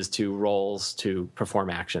bonuses to rolls to perform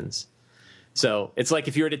actions. So it's like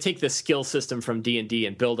if you were to take the skill system from D&D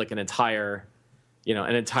and build like an entire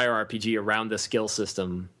RPG around the skill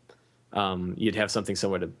system, you'd have something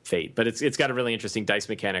similar to Fate. But it's got a really interesting dice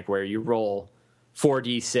mechanic where you roll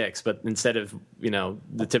 4d6, but instead of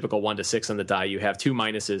the typical 1 to 6 on the die, you have 2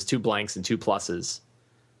 minuses, 2 blanks, and 2 pluses.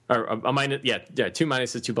 Or a minus, 2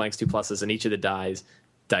 minuses, 2 blanks, 2 pluses, and each of the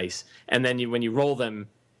dice. And then when you roll them,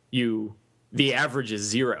 the average is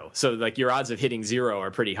 0. So like your odds of hitting 0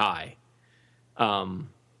 are pretty high. And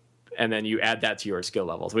then you add that to your skill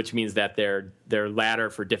levels, which means that their ladder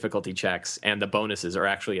for difficulty checks and the bonuses are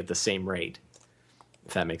actually at the same rate,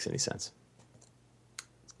 if that makes any sense.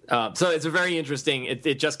 So it's a very interesting.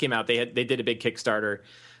 It just came out. They did a big Kickstarter.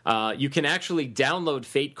 You can actually download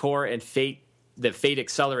Fate Core and the Fate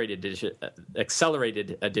Accelerated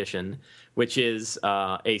Edition, which is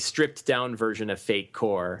a stripped down version of Fate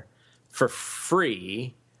Core for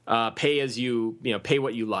free. Pay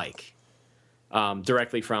what you like.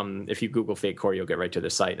 Directly from, if you Google Fate Core, you'll get right to their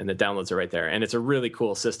site, and the downloads are right there. And it's a really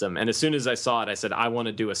cool system. And as soon as I saw it, I said, I want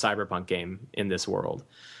to do a cyberpunk game in this world.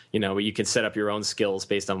 where you can set up your own skills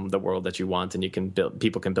based on the world that you want, and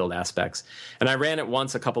people can build aspects. And I ran it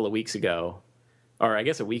once a couple of weeks ago, or I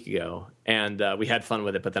guess a week ago, and we had fun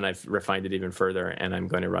with it, but then I've refined it even further, and I'm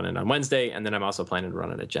going to run it on Wednesday, and then I'm also planning to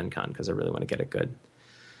run it at Gen Con because I really want to get it good.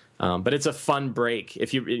 But it's a fun break.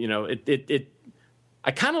 If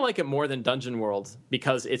I kind of like it more than Dungeon World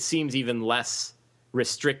because it seems even less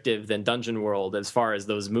restrictive than Dungeon World as far as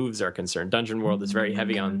those moves are concerned. Dungeon World is very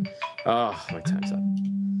heavy on... Oh, my time's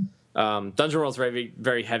up. Dungeon World is very,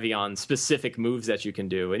 very heavy on specific moves that you can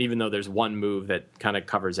do, and even though there's one move that kind of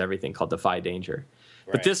covers everything called Defy Danger.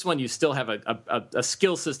 Right. But this one, you still have a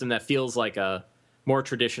skill system that feels like a more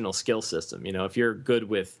traditional skill system. If you're good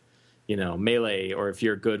with melee, or if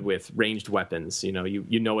you're good with ranged weapons, you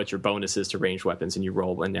know what your bonus is to ranged weapons, and you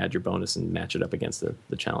roll and add your bonus and match it up against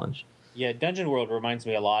the challenge. Yeah, Dungeon World reminds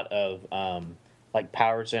me a lot of like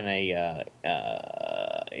powers in a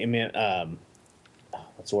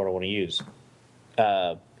what's the word I want to use?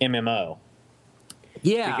 MMO.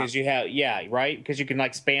 Yeah, because you have right because you can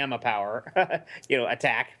like spam a power,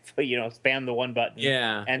 attack, spam the one button.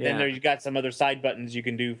 Yeah, and then you've got some other side buttons you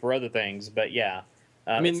can do for other things. But yeah.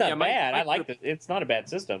 It's not bad. I like it. It's not a bad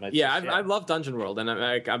system. I love Dungeon World, and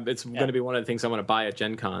it's going to be one of the things I want to buy at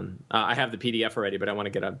Gen Con. I have the PDF already, but I want to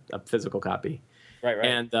get a physical copy. Right.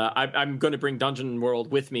 And I'm going to bring Dungeon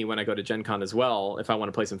World with me when I go to Gen Con as well, if I want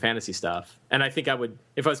to play some fantasy stuff. And I think I would,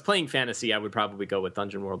 if I was playing fantasy, I would probably go with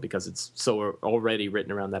Dungeon World because it's so already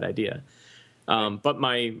written around that idea. But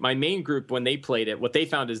my main group, when they played it, what they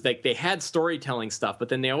found is that they had storytelling stuff, but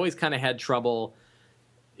then they always kind of had trouble.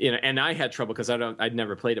 And I had trouble because I'd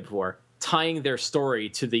never played it before, tying their story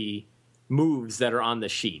to the moves that are on the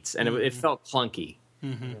sheets, and it felt clunky.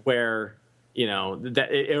 Mm-hmm. Where that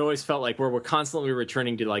it always felt like we're constantly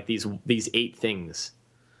returning to like these 8 things,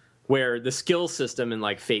 where the skill system in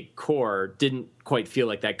like Fate Core didn't quite feel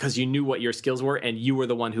like that because you knew what your skills were and you were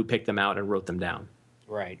the one who picked them out and wrote them down.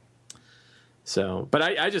 Right. So, but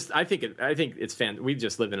I think it's fan. We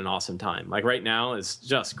just live in an awesome time. Like right now is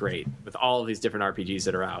just great with all of these different RPGs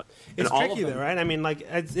that are out. It's tricky though, right? I mean, like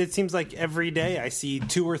it seems like every day I see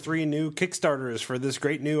 2 or 3 new Kickstarters for this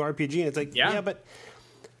great new RPG, and it's like, yeah but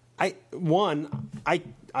I won't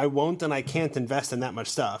and I can't invest in that much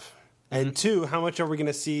stuff. And 2, how much are we going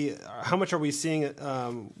to see? How much are we seeing?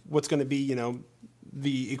 What's going to be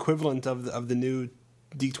the equivalent of the new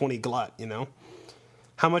D20 glut?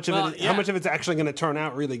 How much of it? How much of it's actually going to turn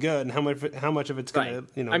out really good, and how much of it's going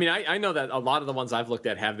to, I mean, I know that a lot of the ones I've looked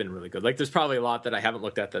at have been really good. Like, there's probably a lot that I haven't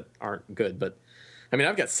looked at that aren't good, but I mean,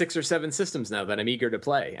 I've got 6 or 7 systems now that I'm eager to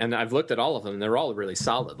play, and I've looked at all of them, and they're all really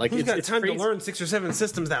solid. Like, who's got time to learn 6 or 7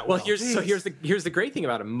 systems that well? Here's the great thing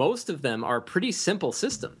about them. Most of them are pretty simple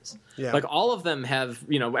systems. Yeah. Like all of them have,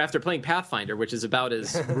 after playing Pathfinder, which is about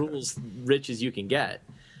as rules rich as you can get.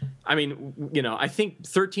 I mean, I think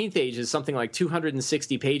 13th Age is something like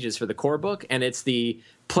 260 pages for the core book, and it's the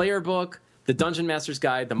player book, the Dungeon Master's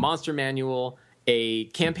Guide, the Monster Manual, a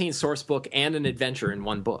campaign source book, and an adventure in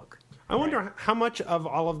one book. I wonder how much of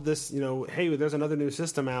all of this, hey, there's another new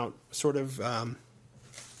system out, sort of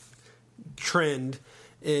trend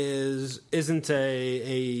isn't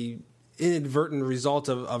a inadvertent result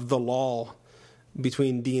of the lull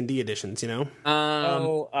between D&D editions, I'm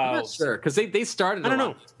not sure because they started. I don't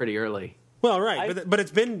know, pretty early. Well, right, but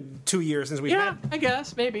it's been 2 years since we've had. I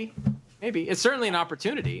guess maybe it's certainly an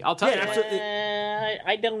opportunity. I'll tell you. Absolutely.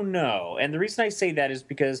 I don't know, and the reason I say that is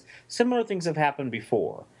because similar things have happened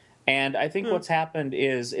before, and I think what's happened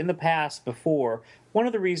is in the past before one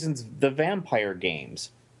of the reasons the vampire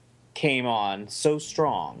games came on so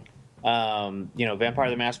strong. Vampire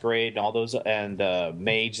the Masquerade and all those, and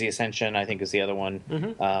Mage the Ascension, I think is the other one.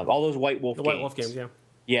 Mm-hmm. All those White Wolf games. White Wolf games,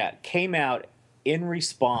 yeah, came out in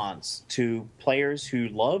response to players who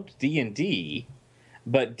loved D&D,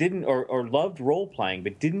 but didn't, or loved role playing,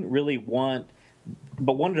 but didn't really wanted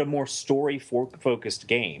a more story focused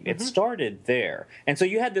game. It started there, and so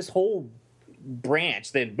you had this whole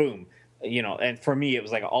branch. Then boom. And for me, it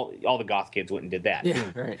was like all the goth kids went and did that. Yeah,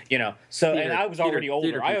 right. So and I was already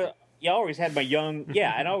older. I always had my young,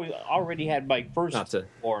 and I already had my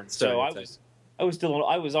firstborn. So I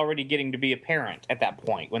was already getting to be a parent at that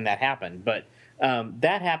point when that happened. But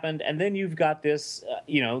that happened, and then you've got this,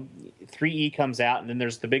 3E comes out, and then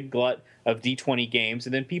there's the big glut of D20 games,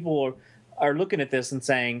 and then people are looking at this and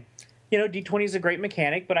saying, D20 is a great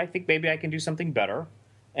mechanic, but I think maybe I can do something better.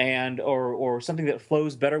 And or something that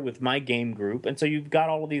flows better with my game group, and so you've got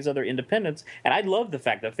all of these other independents. And I love the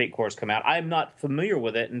fact that Fate Core's come out. I'm not familiar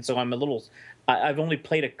with it, and so I've only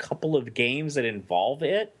played a couple of games that involve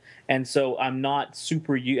it, and so I'm not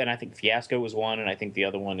super. And I think Fiasco was one, and I think the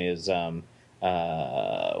other one is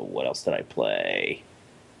What else did I play?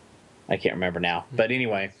 I can't remember now. But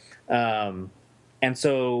anyway, and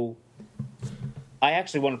so I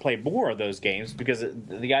actually want to play more of those games because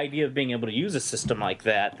the idea of being able to use a system like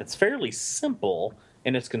that that's fairly simple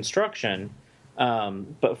in its construction,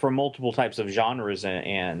 but for multiple types of genres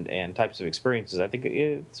and types of experiences, I think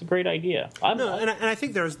it's a great idea. And I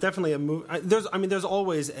think there's definitely a move. There's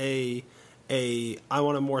always a I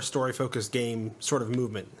want a more story focused game sort of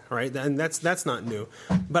movement, right? And that's not new.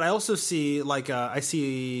 But I also see what is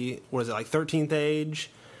it, like 13th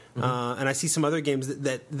Age, and I see some other games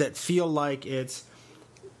that feel like it's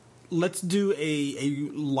let's do a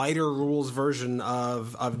lighter rules version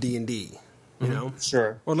of D&D. You know,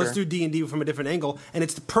 sure. Or let's do D&D from a different angle, and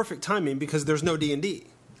it's the perfect timing because there's no D&D.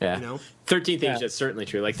 Yeah, you know? 13th Age is certainly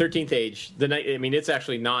true. Like 13th Age, it's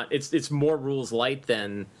actually not. It's more rules light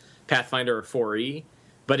than Pathfinder or 4E,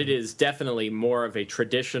 but it is definitely more of a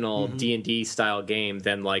traditional D&D style game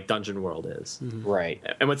than like Dungeon World is. Right.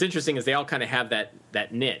 And what's interesting is they all kind of have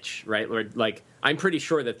that niche, right? Where, like, I'm pretty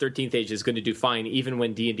sure that 13th Age is going to do fine even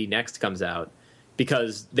when D&D Next comes out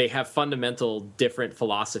because they have fundamental different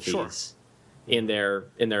philosophies in their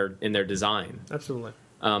design. Absolutely.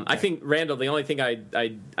 I think, Randall, the only thing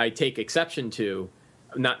I take exception to,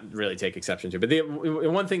 not really take exception to, but the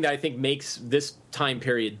one thing that I think makes this time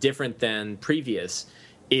period different than previous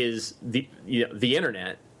is the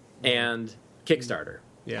internet and Kickstarter.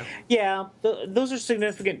 Yeah, those are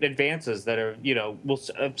significant advances that are will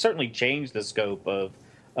certainly change the scope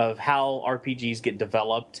of how RPGs get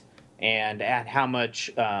developed and at how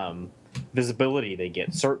much visibility they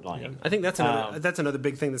get. Certainly, I think that's another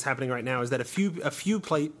big thing that's happening right now is that a few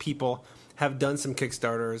people have done some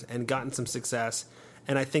Kickstarters and gotten some success.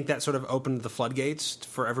 And I think that sort of opened the floodgates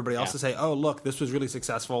for everybody else to say, "Oh, look, this was really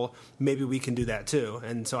successful. Maybe we can do that too."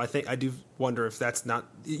 And so I do wonder if that's not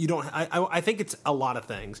you don't. I think it's a lot of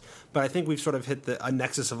things, but I think we've sort of hit a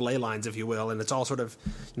nexus of ley lines, if you will, and it's all sort of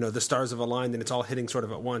the stars have aligned and it's all hitting sort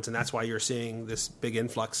of at once, and that's why you're seeing this big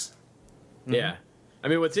influx. Yeah. I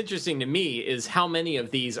mean, what's interesting to me is how many of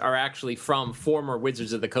these are actually from former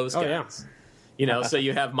Wizards of the Coast guys. So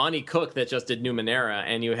you have Monty Cook that just did Numenera,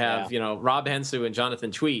 and you have Rob Hensu and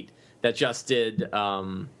Jonathan Tweet that just did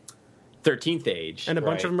 13th Age, and a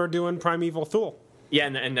bunch of them are doing Primeval Thule. Yeah,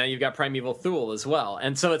 and now you've got Primeval Thule as well,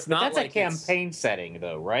 and so it's not that's like a campaign setting,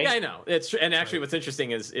 though, right? Yeah, I know. And actually, what's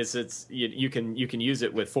interesting is it's you can use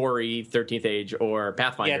it with 4E, 13th Age, or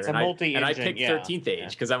Pathfinder. Yeah, it's a multi-engine. And I picked 13th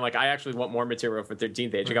Age because I'm like, I actually want more material for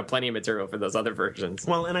 13th Age. I got plenty of material for those other versions.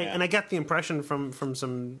 Well, and I got the impression from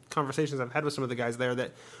some conversations I've had with some of the guys there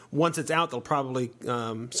that once it's out, they'll probably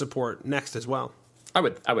support Next as well. I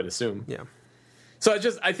would assume. Yeah. So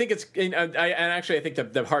I think it's, I think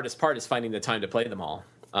the hardest part is finding the time to play them all.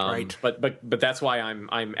 Right. But that's why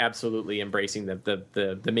I'm absolutely embracing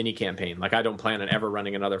the mini campaign. Like I don't plan on ever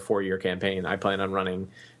running another 4-year campaign. I plan on running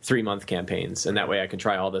 3-month campaigns, and that way I can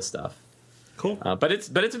try all this stuff. Cool. But it's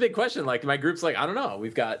a big question. Like my group's like, I don't know.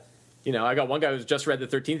 We've got, I got one guy who's just read the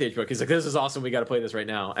 13th Age book. He's like, this is awesome. We got to play this right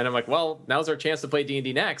now. And I'm like, well, now's our chance to play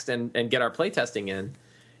D&D Next and get our playtesting in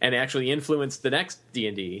and actually influence the next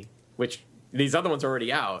D&D, which these other ones are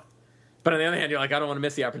already out. But on the other hand, you're like, I don't want to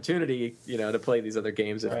miss the opportunity, to play these other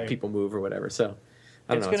games if people move or whatever. So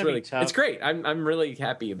I don't know. It's really tough. It's great. I'm really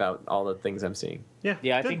happy about all the things I'm seeing. Yeah.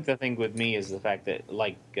 I think the thing with me is the fact that,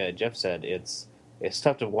 like Jeff said, it's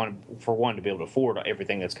tough to for one to be able to afford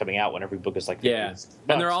everything that's coming out when every book is like $50.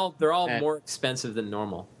 And they're all more expensive than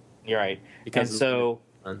normal. You're right. Because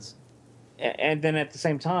and then at the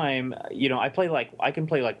same time, I can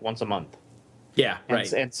play like once a month. Yeah,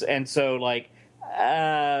 right. And so like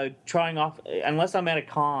trying off, unless I'm at a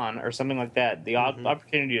con or something like that, the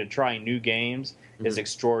opportunity to try new games is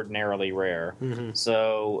extraordinarily rare.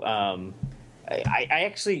 So I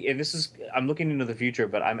actually, and I'm looking into the future,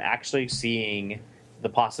 but I'm actually seeing the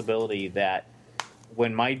possibility that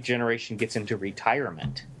when my generation gets into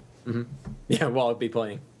retirement, I'll be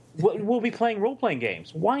playing. We'll be playing role-playing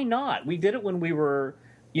games. Why not? We did it when we were,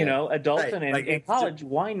 adults and in college.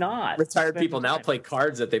 Why not? Retired people now play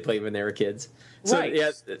cards that they played when they were kids. So right.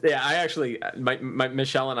 I actually, my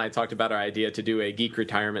Michelle and I talked about our idea to do a geek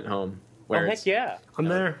retirement home. Where heck yeah, I'm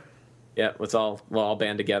there. Yeah, we'll all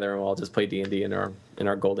band together and we'll all just play D&D in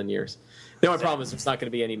our golden years. The only problem is there's not going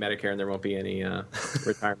to be any Medicare and there won't be any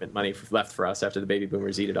retirement money left for us after the baby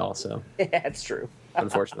boomers eat it all. So that's true.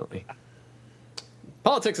 Unfortunately.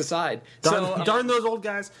 Politics aside, darn those old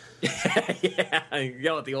guys. Yeah,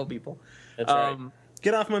 yell at the old people. That's right.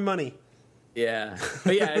 Get off my money. Yeah,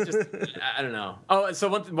 but yeah, I don't know. Oh, so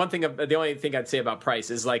one thing, the only thing I'd say about price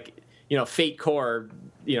is like, Fate Core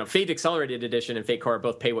Fate Accelerated Edition and Fate Core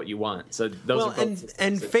both pay what you want. So those Well, are both.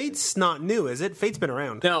 and Fate's not new, is it? Fate's been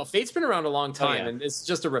around. No, Fate's been around a long time, yeah. and it's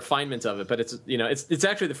just a refinement of it. But it's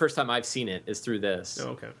actually the first time I've seen it is through this. Oh,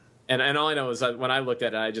 okay. And all I know is that when I looked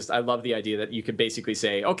at it, I love the idea that you could basically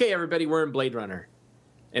say, okay, everybody, we're in Blade Runner,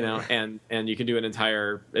 and you can do an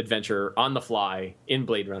entire adventure on the fly in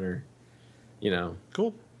Blade Runner,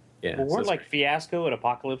 Cool. Yeah. Well, so weren't it's like great. Fiasco and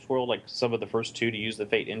Apocalypse World like some of the first two to use the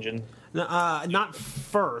Fate engine? Not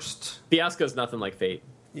first. Fiasco's nothing like Fate,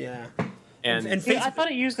 Yeah. and And See, Fate's, I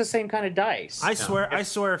thought it used the same kind of dice. I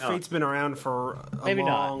swear, Fate's been around for a Maybe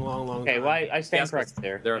not. long Okay, time. well, I stand Fiasco's- corrected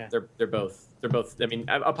there. They're Yeah. they're both. I mean,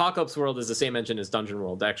 Apocalypse World is the same engine as Dungeon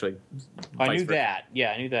World, actually. I vice knew versa. that.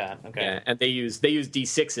 Yeah, I knew that. Okay. Yeah, and they use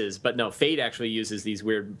D6s, but no, Fate actually uses these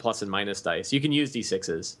weird plus and minus dice. You can use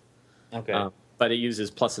D6s, Okay. but it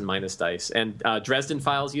uses plus and minus dice. And Dresden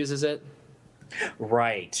Files uses it.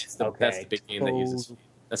 Right. That's the big game that uses.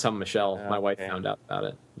 That's how Michelle, my wife, Okay. found out about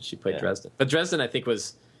it. She played Yeah. Dresden, but Dresden, I think,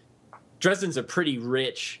 Dresden's a pretty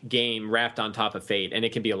rich game wrapped on top of Fate, and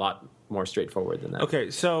it can be a lot more straightforward than that.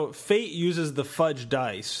 Okay, so Fate uses the fudge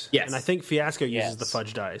dice. Yes. And I think Fiasco uses Yes. the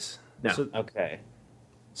fudge dice. No. Okay.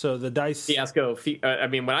 So the dice... Fiasco.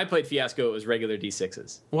 When I played Fiasco, it was regular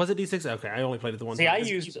D6s. Was it D6? Okay, I only played it the one See, time. I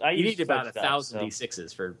used You need about fudge dice, 1,000 so-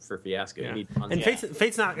 D6s for Fiasco. Yeah. You need tons And of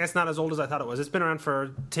Fate's not as old as I thought it was. It's been around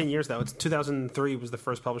for 10 years, though. It's 2003 was the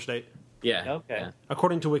first published date, yeah. Okay. Yeah.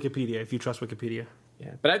 according to Wikipedia, if you trust Wikipedia.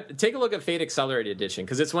 Yeah, but take a look at Fate Accelerated Edition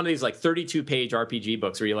because it's one of these like 32-page RPG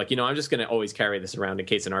books where you're like, I'm just going to always carry this around in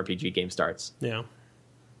case an RPG game starts. Yeah.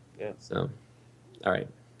 Yeah. So, all right,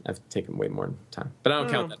 I've taken way more time, but I don't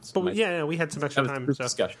count that. But we had some extra that was time. group So.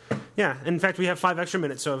 discussion. Yeah, in fact, we have 5 extra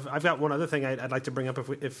minutes, so I've got one other thing I'd like to bring up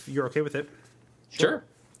if you're okay with it. Sure.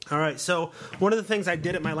 All right, so one of the things I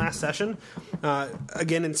did at my last session,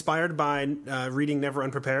 again inspired by reading Never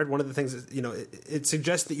Unprepared, one of the things is, it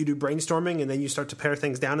suggests that you do brainstorming and then you start to pare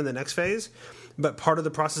things down in the next phase. But part of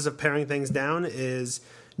the process of paring things down is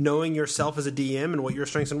knowing yourself as a DM and what your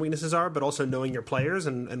strengths and weaknesses are, but also knowing your players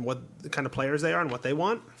and what kind of players they are and what they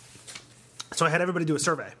want. So I had everybody do a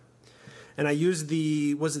survey. And I used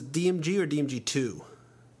was it DMG or DMG2?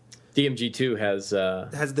 DMG2 has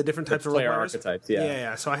The different types of role player players. archetypes. Yeah.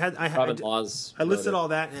 Yeah. So I Robin Laws. I listed all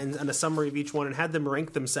that and a summary of each one and had them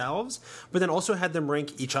rank themselves, but then also had them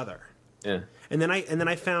rank each other. Yeah. And then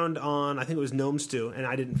I found on, I think it was Gnome Stew, and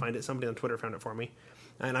I didn't find it. Somebody on Twitter found it for me,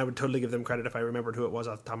 and I would totally give them credit if I remembered who it was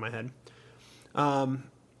off the top of my head.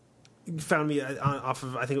 Found me off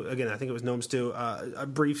of I think it was Gnome Stew, a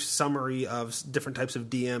brief summary of different types of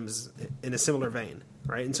DMs in a similar vein,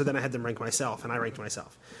 right? And so then I had them rank myself, and I ranked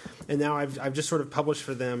myself, and now I've just sort of published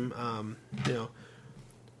for them,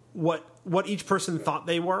 what each person thought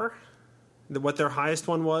they were. What their highest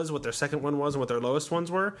one was, what their second one was, and what their lowest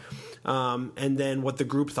ones were, and then what the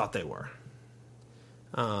group thought they were.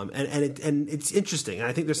 And it's interesting. And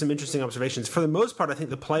I think there's some interesting observations. For the most part, I think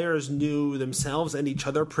the players knew themselves and each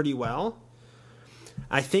other pretty well.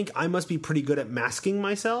 I think I must be pretty good at masking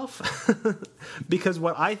myself because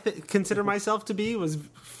what I consider myself to be was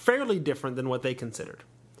fairly different than what they considered.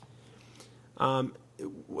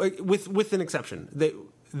 With an exception.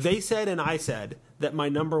 They said and I said that my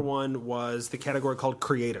number one was the category called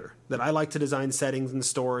creator, that I like to design settings and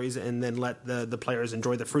stories and then let the players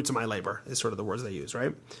enjoy the fruits of my labor, is sort of the words they use,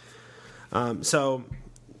 right? So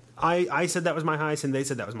I said that was my highest, and they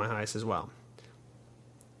said that was my highest as well.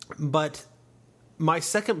 But my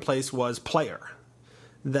second place was player,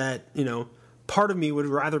 that, part of me would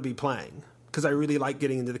rather be playing, because I really like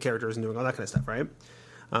getting into the characters and doing all that kind of stuff, right?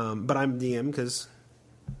 But I'm DM because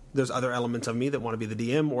there's other elements of me that want to be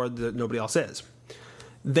the DM or that nobody else is.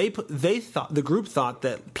 The group thought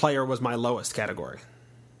that player was my lowest category.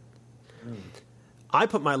 I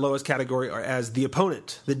put my lowest category as the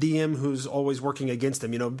opponent, the DM who's always working against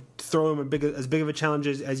them. Throw him as big of a challenge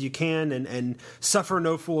as you can and suffer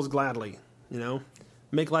no fools gladly.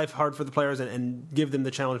 Make life hard for the players and give them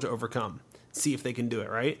the challenge to overcome. See if they can do it,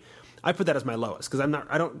 right? I put that as my lowest because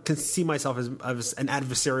I don't see myself as an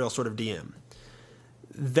adversarial sort of DM.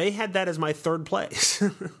 They had that as my third place.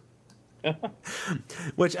 And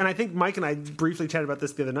I think Mike and I briefly chatted about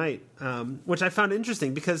this the other night, which I found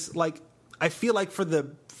interesting because, I feel like for the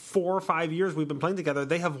 4 or 5 years we've been playing together,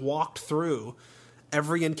 they have walked through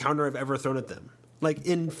every encounter I've ever thrown at them.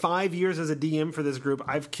 In 5 years as a DM for this group,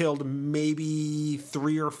 I've killed maybe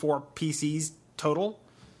 3 or 4 PCs total.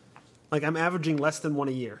 I'm averaging less than 1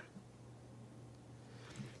 a year.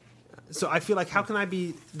 So I feel like, how can I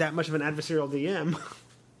be that much of an adversarial DM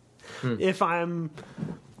if I'm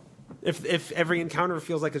if every encounter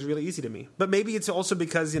feels like it's really easy to me. But maybe it's also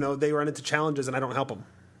because they run into challenges and I don't help them.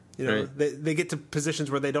 Right. They get to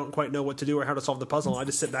positions where they don't quite know what to do or how to solve the puzzle. I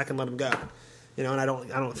just sit back and let them go. And I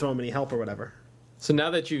don't throw them any help or whatever. So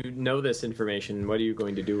now that you know this information, what are you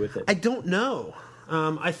going to do with it? I don't know.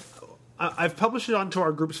 I've published it onto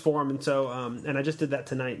our group's forum, and so and I just did that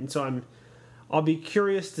tonight, and so I'll be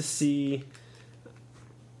curious to see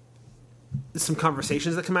some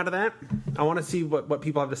conversations that come out of that. I want to see what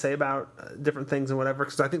people have to say about different things and whatever,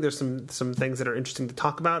 because I think there's some things that are interesting to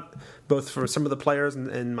talk about, both for some of the players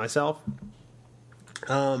and myself.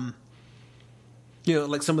 Like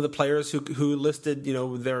some of the players who listed,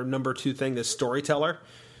 their number 2 thing as storyteller,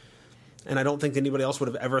 and I don't think anybody else would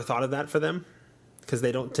have ever thought of that for them, because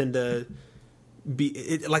they don't tend to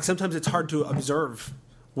be like, sometimes it's hard to observe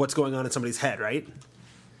what's going on in somebody's head, right?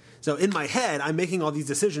 So in my head, I'm making all these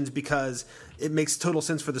decisions because it makes total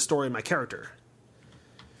sense for the story and my character.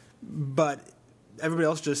 But everybody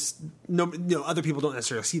else other people don't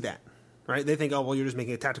necessarily see that, right? They think, oh, well, you're just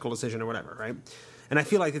making a tactical decision or whatever, right? And I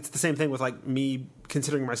feel like it's the same thing with like me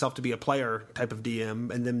considering myself to be a player type of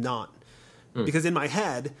DM and them not. Because in my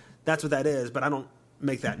head, that's what that is, but I don't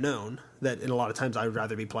make that known, that in a lot of times I would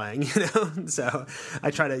rather be playing, So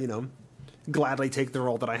I try to, gladly take the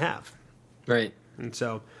role that I have. Right. And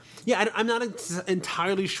so, yeah, I'm not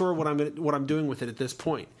entirely sure what I'm doing with it at this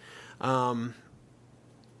point. Can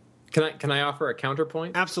I offer a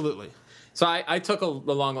counterpoint? Absolutely. So I took a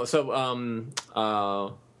long.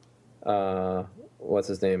 So What's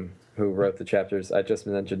his name? Who wrote the chapters? I just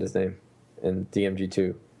mentioned his name in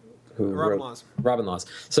DMG2. Robin Laws. Robin Laws.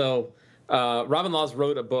 So Robin Laws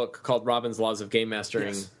wrote a book called Robin's Laws of Game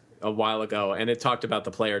Mastering a while ago, and it talked about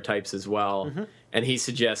the player types as well. Mm-hmm. And he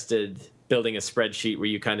suggested building a spreadsheet where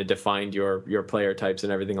you kind of defined your player types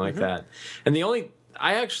and everything like that. And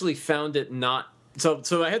I actually found it not.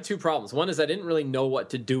 So I had 2 problems. One is I didn't really know what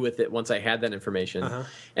to do with it once I had that information.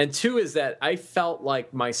 And 2 is that I felt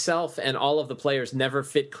like myself and all of the players never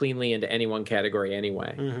fit cleanly into any one category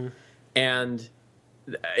anyway. And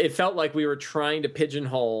it felt like we were trying to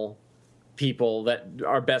pigeonhole people that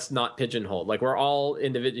are best not pigeonholed. Like, we're all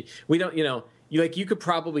individual. We don't, you could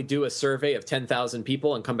probably do a survey of 10,000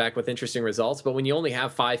 people and come back with interesting results. But when you only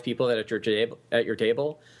have 5 people that are at your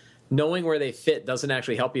table, knowing where they fit doesn't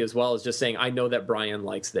actually help you as well as just saying, I know that Brian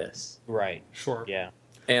likes this. Right. Sure. Yeah.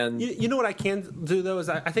 And you know what I can do, though, is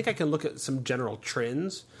I think I can look at some general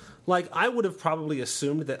trends. Like, I would have probably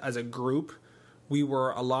assumed that as a group, we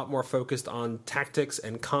were a lot more focused on tactics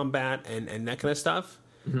and combat and that kind of stuff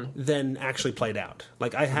than actually played out.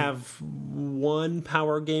 Like, I have 1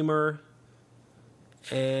 power gamer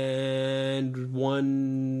and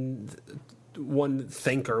one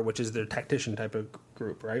thinker, which is the tactician type of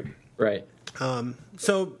group, right? right.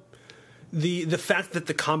 So the fact that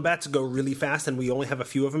the combats go really fast and we only have a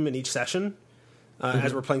few of them in each session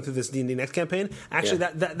as we're playing through this D&D Next campaign, actually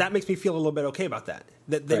that makes me feel a little bit okay about that.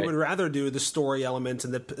 That they would rather do the story elements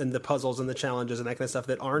and the puzzles and the challenges and that kind of stuff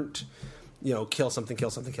that aren't, kill something.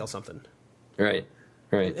 Right.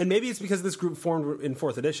 Right. And maybe it's because this group formed in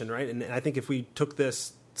 4th edition, right? And I think if we took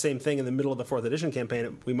this same thing in the middle of the 4th edition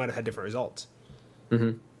campaign, we might have had different results.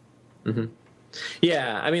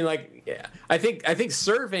 Yeah, I mean, I think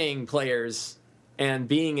surveying players and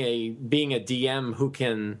being a DM who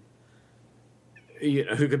can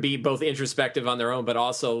be both introspective on their own, but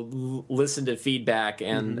also listen to feedback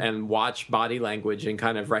and watch body language and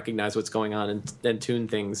kind of recognize what's going on and tune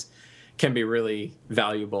things can be really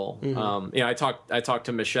valuable. I talked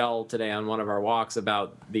to Michelle today on one of our walks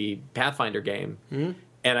about the Pathfinder game,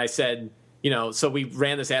 and I said, so we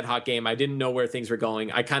ran this ad hoc game. I didn't know where things were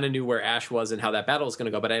going. I kind of knew where Ash was and how that battle was going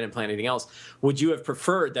to go, but I didn't plan anything else. Would you have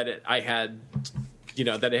preferred that it had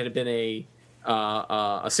been a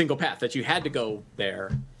single path, that you had to go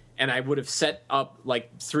there? And I would have set up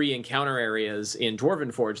like 3 encounter areas in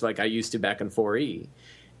Dwarven Forge like I used to back in 4E.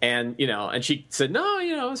 And, and she said, no,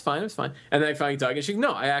 it's fine. And then I finally talked, and she said,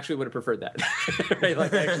 no, I actually would have preferred that. Right?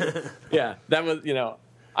 Like, actually, yeah, that was,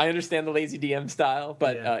 I understand the lazy DM style,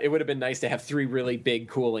 but it would have been nice to have 3 really big,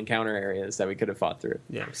 cool encounter areas that we could have fought through.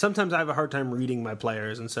 Yeah. Sometimes I have a hard time reading my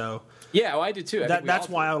players, and so... Yeah, I do too. That's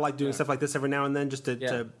why I like doing stuff like this every now and then, just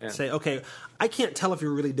to say, okay, I can't tell if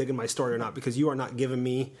you're really digging my story or not, because you are not giving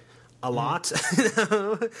me a lot.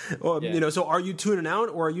 So are you tuning out,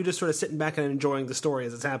 or are you just sort of sitting back and enjoying the story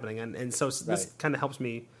as it's happening? And so this kind of helps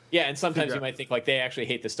me. Yeah, and sometimes you might think like they actually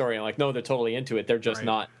hate the story, and like, no, they're totally into it. They're just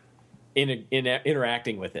not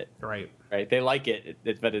interacting with it. Right. They like it,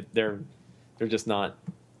 but they're just not.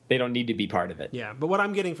 They don't need to be part of it. Yeah, but what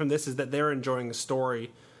I'm getting from this is that they're enjoying the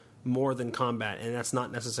story more than combat, and that's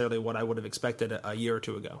not necessarily what I would have expected a year or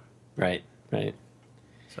 2 ago. Right.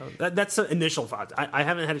 So that's the initial thought. I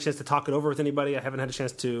haven't had a chance to talk it over with anybody. I haven't had a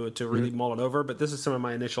chance to really mull it over, but this is some of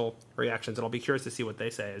my initial reactions, and I'll be curious to see what they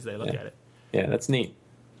say as they look at it. Yeah, that's neat.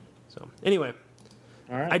 So anyway,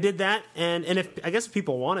 All right. I did that, and if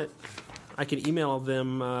people want it, I can email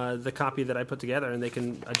them the copy that I put together, and they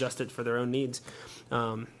can adjust it for their own needs.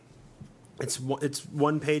 It's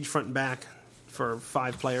one page front and back for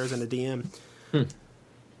 5 players and a DM.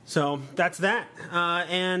 So that's that.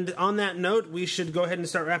 And on that note, we should go ahead and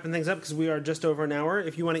start wrapping things up because we are just over an hour.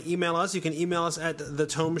 If you want to email us, you can email us at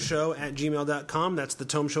thetomeshow@gmail.com. That's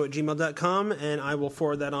thetomeshow@gmail.com, and I will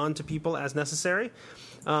forward that on to people as necessary.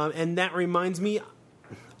 And that reminds me,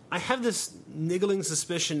 I have this niggling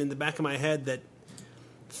suspicion in the back of my head that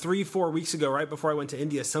 3-4 weeks ago, right before I went to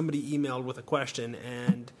India, somebody emailed with a question,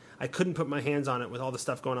 and I couldn't put my hands on it with all the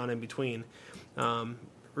stuff going on in between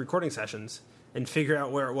recording sessions and figure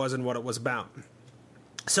out where it was and what it was about.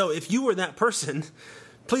 So if you were that person,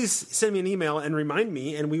 please send me an email and remind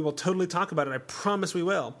me, and we will totally talk about it. I promise we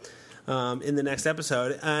will in the next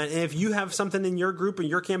episode. And if you have something in your group or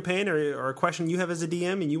your campaign or a question you have as a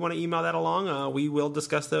DM and you want to email that along, we will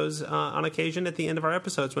discuss those on occasion at the end of our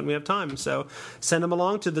episodes when we have time. So send them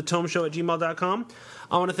along to thetomeshow@gmail.com.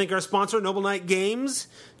 I want to thank our sponsor, Noble Knight Games.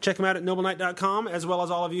 Check them out at nobleknight.com, as well as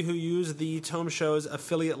all of you who use the Tome Show's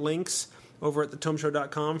affiliate links over at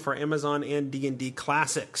thetomeshow.com for Amazon and D&D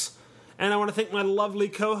Classics. And I want to thank my lovely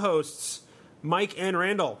co-hosts, Mike and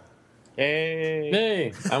Randall.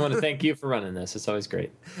 Hey. I want to thank you for running this. It's always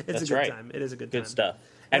great. It's That's a good right. time. It is a good time. Good stuff.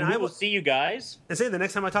 And And we I will will- see you guys. And say the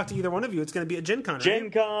next time I talk to either one of you, it's going to be at Gen Con, right? Gen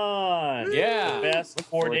Con. Yeah. Best Look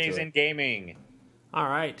 4 forward days to it. in gaming. All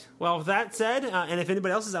right. Well, with that said, and if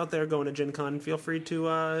anybody else is out there going to Gen Con, feel free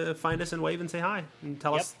to find us and wave and say hi. And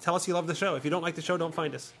tell us you love the show. If you don't like the show, don't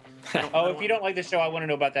find us. Oh, if you don't like the show, I want to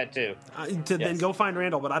know about that too. Then Yes. go find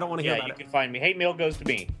Randall, but I don't want to hear Yeah, about you it. can find me. Hate mail goes to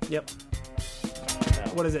me. Yep.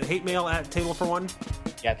 What is it? Hate mail at Table for One?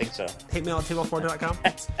 Yeah, I think so. Hate mail at table4.com?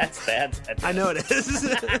 That's bad. I know it is.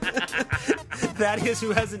 Thaddeus,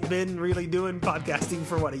 who hasn't been really doing podcasting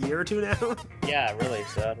for, what, a year or two now? Yeah, really.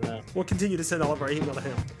 So I don't know. We'll continue to send all of our email to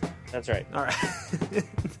him. That's right. All right.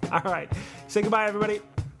 All right. Say goodbye, everybody.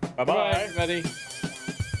 Bye Bye, bye. everybody.